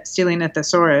thesaurus, stealing a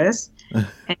thesaurus,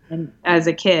 and as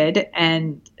a kid,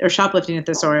 or shoplifting a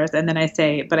thesaurus, and then I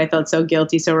say, but I felt so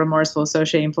guilty, so remorseful, so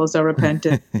shameful, so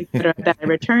repentant, that I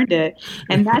returned it.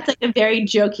 And that's like a very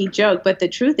jokey joke, but the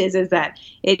truth is that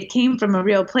it came from a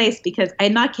real place, because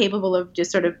I'm not capable of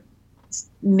just sort of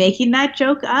making that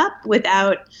joke up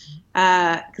without,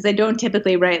 because I don't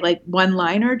typically write like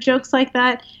one-liner jokes like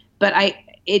that, but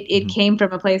it came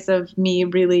from a place of me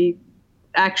really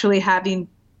actually having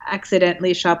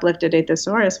accidentally shoplifted a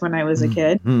thesaurus when I was a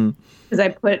kid, because I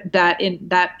put that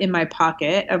in my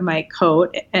pocket of my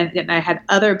coat, and I had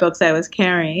other books I was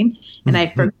carrying, and I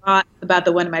forgot about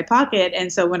the one in my pocket,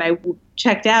 and so when I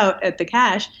checked out at the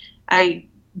cash, I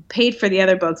paid for the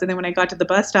other books, and then when I got to the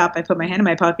bus stop, I put my hand in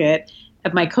my pocket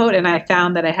of my coat, and I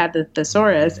found that I had the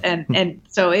thesaurus, and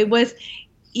so it was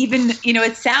even,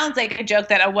 it sounds like a joke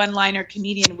that a one-liner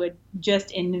comedian would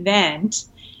just invent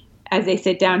as they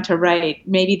sit down to write.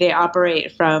 Maybe they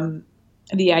operate from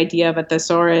the idea of a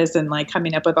thesaurus and like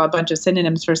coming up with a bunch of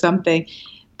synonyms for something,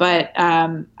 but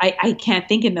I can't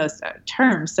think in those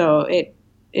terms. So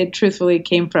it truthfully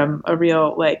came from a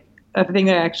real, a thing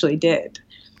that I actually did.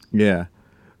 Yeah.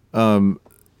 And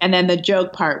then the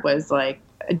joke part was like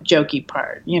a jokey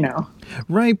part,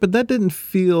 Right, but that didn't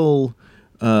feel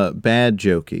bad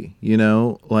jokey,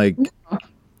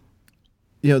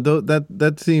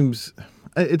 that seems,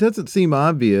 it doesn't seem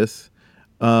obvious,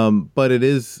 but it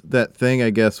is that thing, I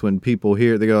guess, when people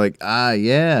hear it, they go like,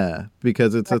 yeah,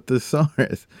 because it's a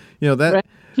thesaurus. That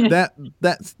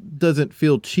that doesn't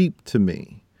feel cheap to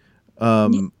me. I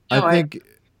think,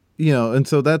 and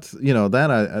so that's,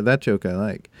 that joke I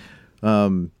like.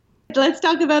 Let's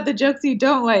talk about the jokes you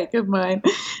don't like of mine.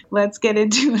 Let's get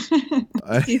into it.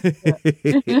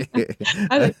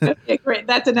 Okay, great.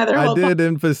 That's another whole I did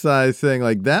emphasize saying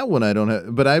like that one I don't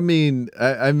have, but I mean,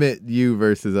 I meant you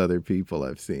versus other people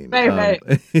I've seen. Right.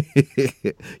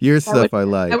 Your stuff I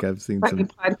like. I've seen some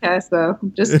podcast though.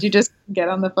 You just get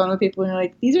on the phone with people and you're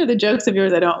like, these are the jokes of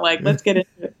yours I don't like. Let's get into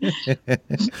it.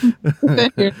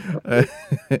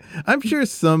 I'm sure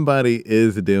somebody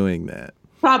is doing that.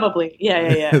 Probably.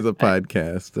 Yeah. As a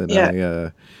podcast. And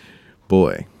Yeah.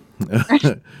 boy,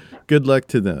 good luck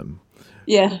to them.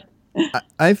 Yeah.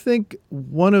 I think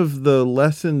one of the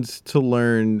lessons to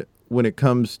learn when it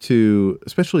comes to,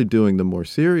 especially doing the more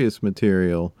serious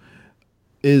material,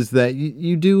 is that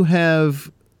you do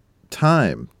have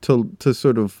time to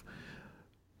sort of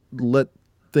let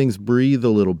things breathe a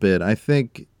little bit. I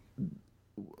think,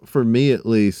 for me at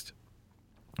least,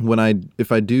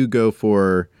 if I do go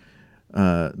for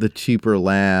the cheaper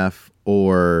laugh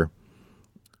or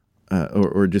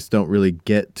just don't really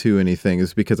get to anything,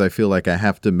 is because I feel like I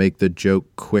have to make the joke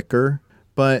quicker.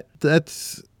 But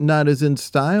that's not as in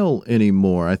style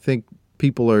anymore. I think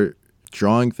people are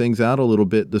drawing things out a little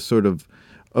bit to sort of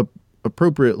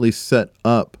appropriately set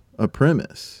up a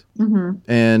premise. Mm-hmm.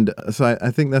 And so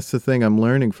I think that's the thing I'm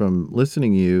learning from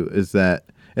listening to you, is that,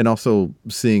 and also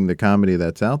seeing the comedy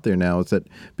that's out there now, is that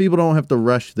people don't have to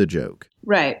rush the joke.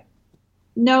 Right.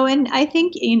 No, and I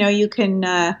think, you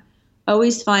can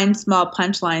always find small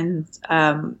punchlines.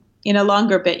 In a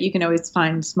longer bit, you can always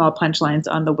find small punchlines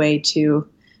on the way to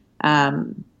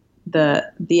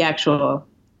the actual,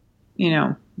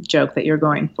 joke that you're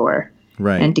going for.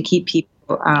 Right. And to keep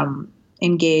people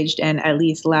engaged and at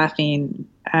least laughing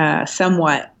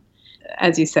somewhat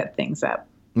as you set things up.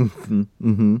 Mm-hmm.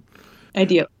 Mm-hmm.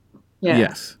 Ideal. Yeah.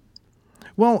 Yes.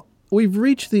 Well, we've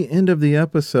reached the end of the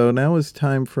episode. Now it's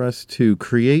time for us to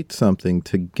create something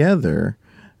together.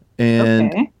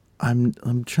 And Okay.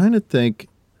 I'm trying to think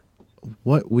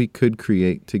what we could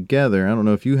create together. I don't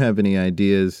know if you have any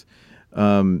ideas.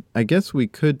 I guess we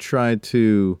could try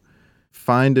to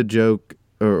find a joke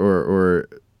or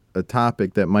a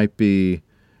topic that might be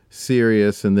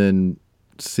serious, and then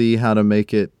see how to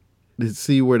make it,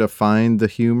 see where to find the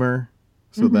humor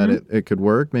so that it could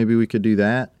work. Maybe we could do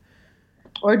that.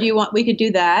 Or we could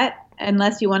do that,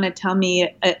 unless you want to tell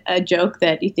me a joke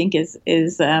that you think is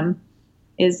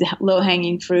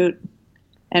low-hanging fruit,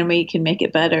 and we can make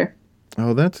it better.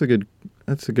 Oh, that's a good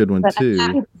one But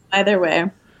too. Either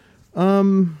way.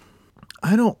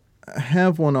 I don't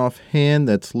have one offhand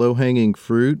that's low-hanging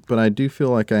fruit, but I do feel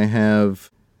like I have.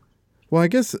 Well, I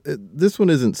guess this one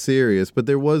isn't serious, but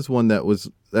there was one that was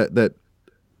that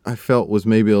I felt was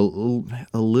maybe a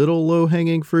little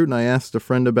low-hanging fruit, and I asked a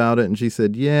friend about it, and she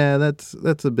said, "Yeah, that's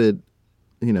a bit,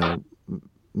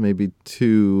 maybe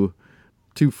too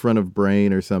front of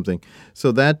brain or something."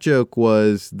 So that joke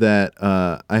was that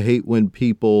I hate when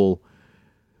people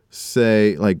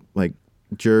say, like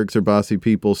jerks or bossy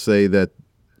people say that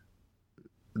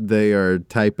they are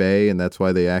type A and that's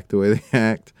why they act the way they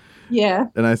act. Yeah.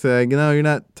 And I say, you're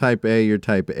not type A, you're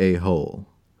type A-hole.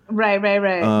 Right.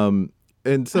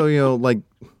 And so,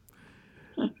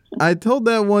 I told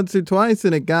that once or twice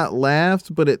and it got laughs,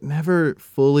 but it never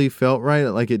fully felt right.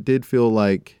 Like, it did feel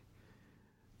like,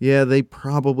 yeah, they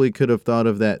probably could have thought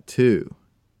of that too.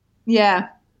 Yeah.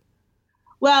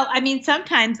 Well, I mean,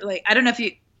 sometimes, I don't know if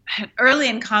you, early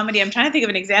in comedy, I'm trying to think of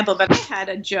an example, but I had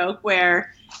a joke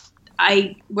where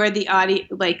the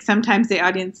audience, sometimes the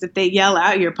audience, if they yell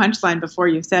out your punchline before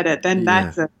you've said it, then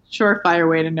that's a surefire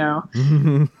way to know.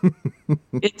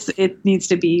 It needs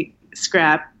to be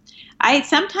scrapped.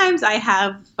 Sometimes I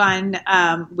have fun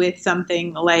with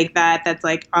something like that that's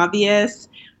obvious,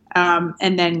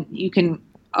 and then you can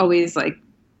always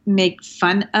make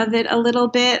fun of it a little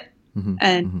bit.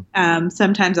 Mm-hmm. And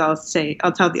sometimes I'll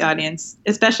tell the audience,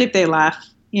 especially if they laugh,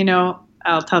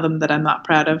 I'll tell them that I'm not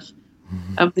proud of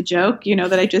the joke,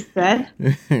 that I just said,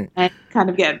 and kind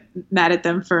of get mad at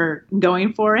them for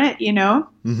going for it,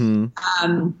 Mm-hmm.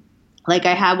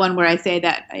 I have one where I say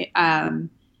that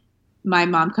my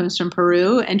mom comes from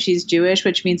Peru and she's Jewish,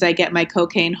 which means I get my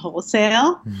cocaine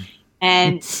wholesale.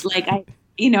 And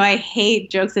I hate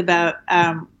jokes about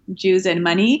Jews and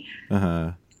money.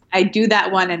 Uh-huh. I do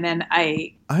that one, and then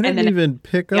I didn't even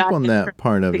pick up on that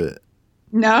part of it.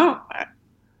 No.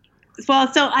 Well,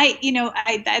 so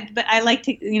but I like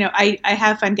to, I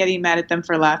have fun getting mad at them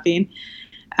for laughing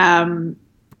at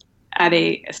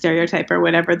a stereotype or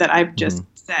whatever that I've just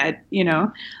said,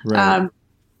 Right.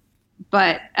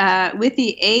 But with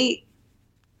the A,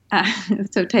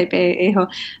 so type A-hole,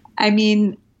 I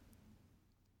mean,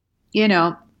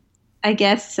 I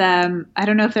guess I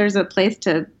don't know if there's a place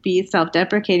to be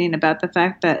self-deprecating about the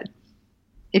fact that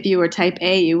if you were type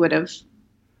A, you would have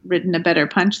written a better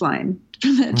punchline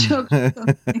from that joke.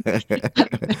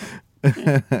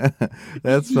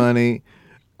 That's funny.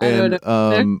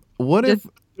 And what if?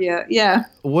 Yeah.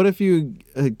 What if you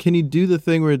can you do the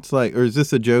thing where it's or is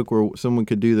this a joke where someone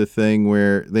could do the thing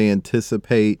where they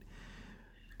anticipate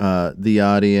the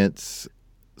audience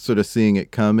sort of seeing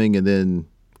it coming and then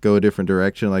go a different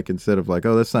direction. Like instead of like,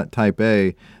 oh, that's not type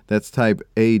A, that's type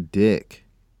A dick.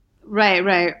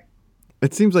 Right.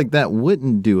 It seems like that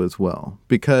wouldn't do as well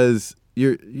because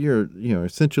you're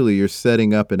essentially you're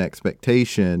setting up an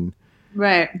expectation.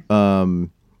 Right.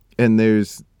 And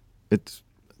it's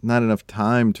not enough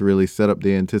time to really set up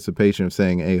the anticipation of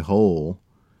saying a hole.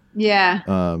 Yeah.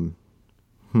 I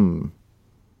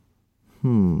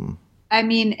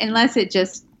mean, unless it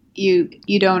just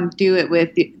you don't do it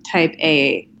with type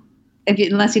A,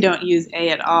 unless you don't use A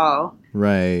at all.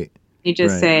 Right. You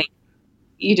just say,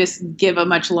 you just give a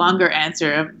much longer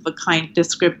answer of the kind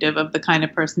descriptive of the kind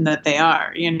of person that they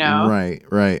are, you know? Right.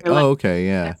 Like, okay,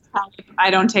 yeah.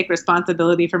 I don't take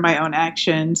responsibility for my own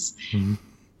actions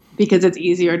because it's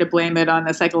easier to blame it on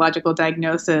a psychological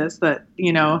diagnosis that,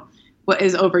 you know, what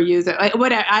is overused. I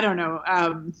don't know.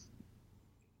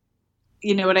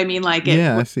 You know what I mean? Like,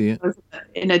 I see it.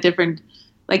 In a different,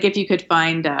 like if you could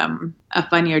find a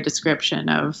funnier description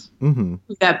of who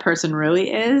that person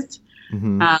really is.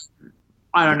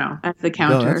 I don't know. That's the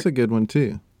counter. Oh, that's a good one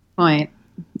too. Point.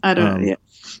 I don't know. Yeah.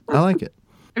 I like it.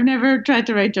 I've never tried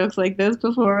to write jokes like this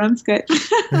before on Skype.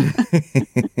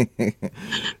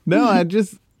 No,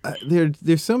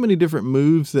 there's so many different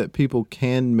moves that people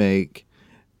can make.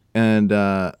 And,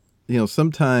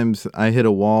 sometimes I hit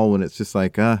a wall when it's just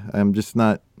like, I'm just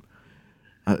not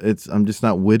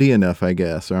witty enough, I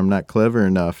guess, or I'm not clever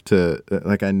enough to,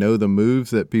 like, I know the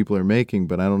moves that people are making,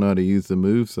 but I don't know how to use the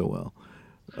moves so well.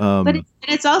 But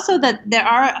it's also that there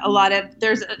are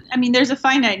there's a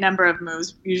finite number of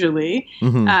moves usually.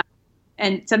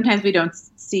 And sometimes we don't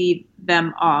see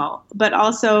them all, but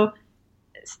also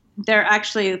they're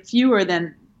actually fewer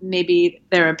than maybe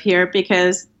there appear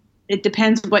because it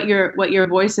depends what your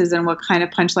voice is and what kind of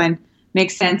punchline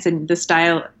makes sense in the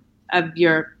style of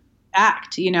your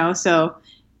act, you know? So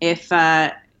if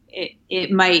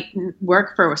it might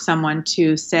work for someone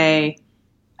to say,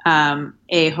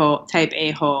 a-hole, type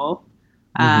a-hole,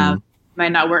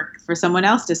 might not work for someone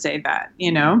else to say that,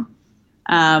 you know?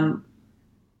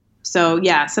 So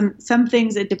yeah, some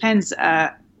things, it depends,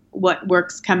 what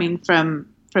works coming from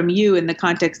you in the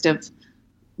context of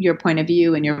your point of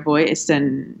view and your voice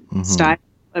and style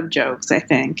of jokes, I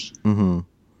think,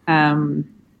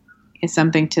 is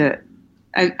something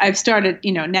I've started,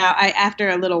 you know, now after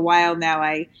a little while now,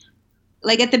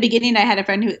 like at the beginning, I had a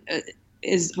friend who,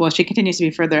 she continues to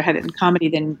be further ahead in comedy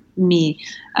than me,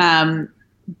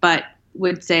 but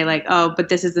would say like, oh, but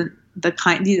this isn't the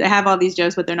kind, I have all these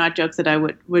jokes, but they're not jokes that I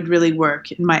would really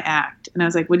work in my act. And I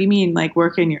was like, what do you mean, like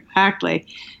work in your act? Like,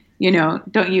 you know,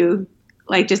 don't you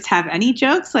like just have any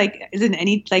jokes? Like, isn't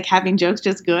any, like having jokes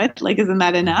just good? Like, isn't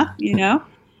that enough, you know?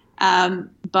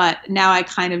 But now I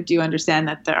kind of do understand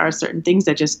that there are certain things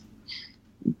that just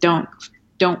don't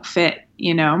fit,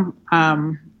 you know,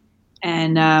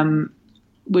 and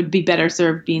would be better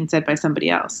served being said by somebody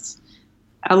else.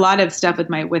 A lot of stuff with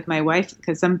my wife,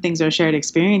 because some things are shared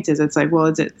experiences. It's like, well,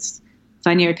 is it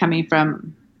funnier coming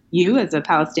from you as a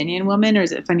Palestinian woman, or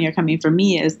is it funnier coming from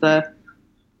me as the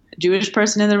Jewish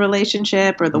person in the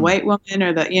relationship, or the white woman,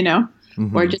 or the, you know,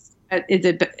 or just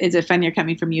is it funnier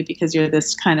coming from you because you're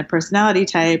this kind of personality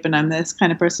type and I'm this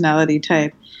kind of personality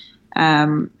type.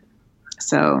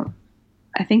 So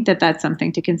I think that's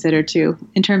something to consider too,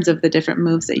 in terms of the different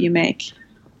moves that you make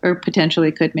or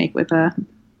potentially could make with a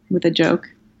joke.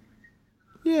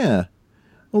 Yeah.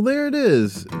 Well, there it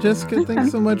is. Jessica,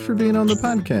 thanks so much for being on the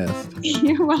podcast.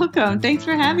 You're welcome. Thanks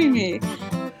for having me.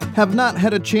 Have not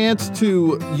had a chance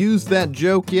to use that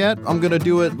joke yet. I'm going to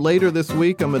do it later this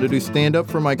week. I'm going to do stand-up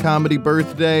for my comedy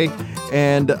birthday.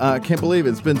 And I can't believe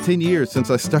it's been 10 years since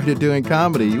I started doing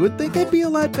comedy. You would think I'd be a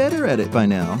lot better at it by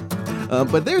now.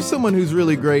 But there's someone who's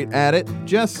really great at it,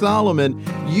 Jess Solomon.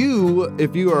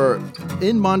 If you are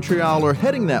in Montreal or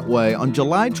heading that way, on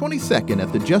July 22nd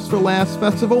at the Just for Laughs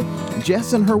Festival,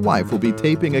 Jess and her wife will be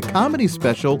taping a comedy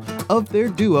special of their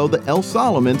duo, the El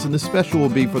Solomons, and the special will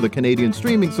be for the Canadian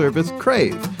streaming service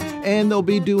Crave. And they'll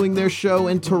be doing their show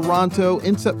in Toronto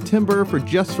in September for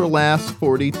Just for Laughs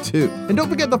 42. And don't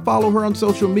forget to follow her on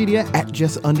social media at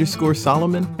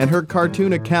Jess_Solomon and her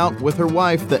cartoon account with her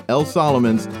wife, the El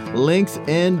Solomons. Links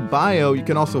in bio. You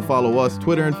can also follow us,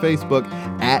 Twitter and Facebook,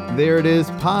 at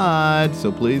ThereItIsPod.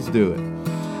 So please do it.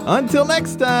 Until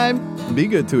next time, be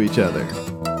good to each other.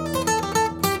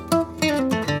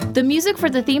 The music for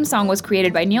the theme song was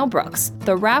created by Neil Brooks.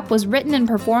 The rap was written and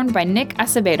performed by Nick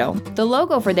Acevedo. The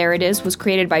logo for There It Is was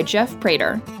created by Jeff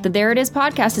Prater. The There It Is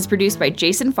podcast is produced by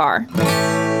Jason Farr.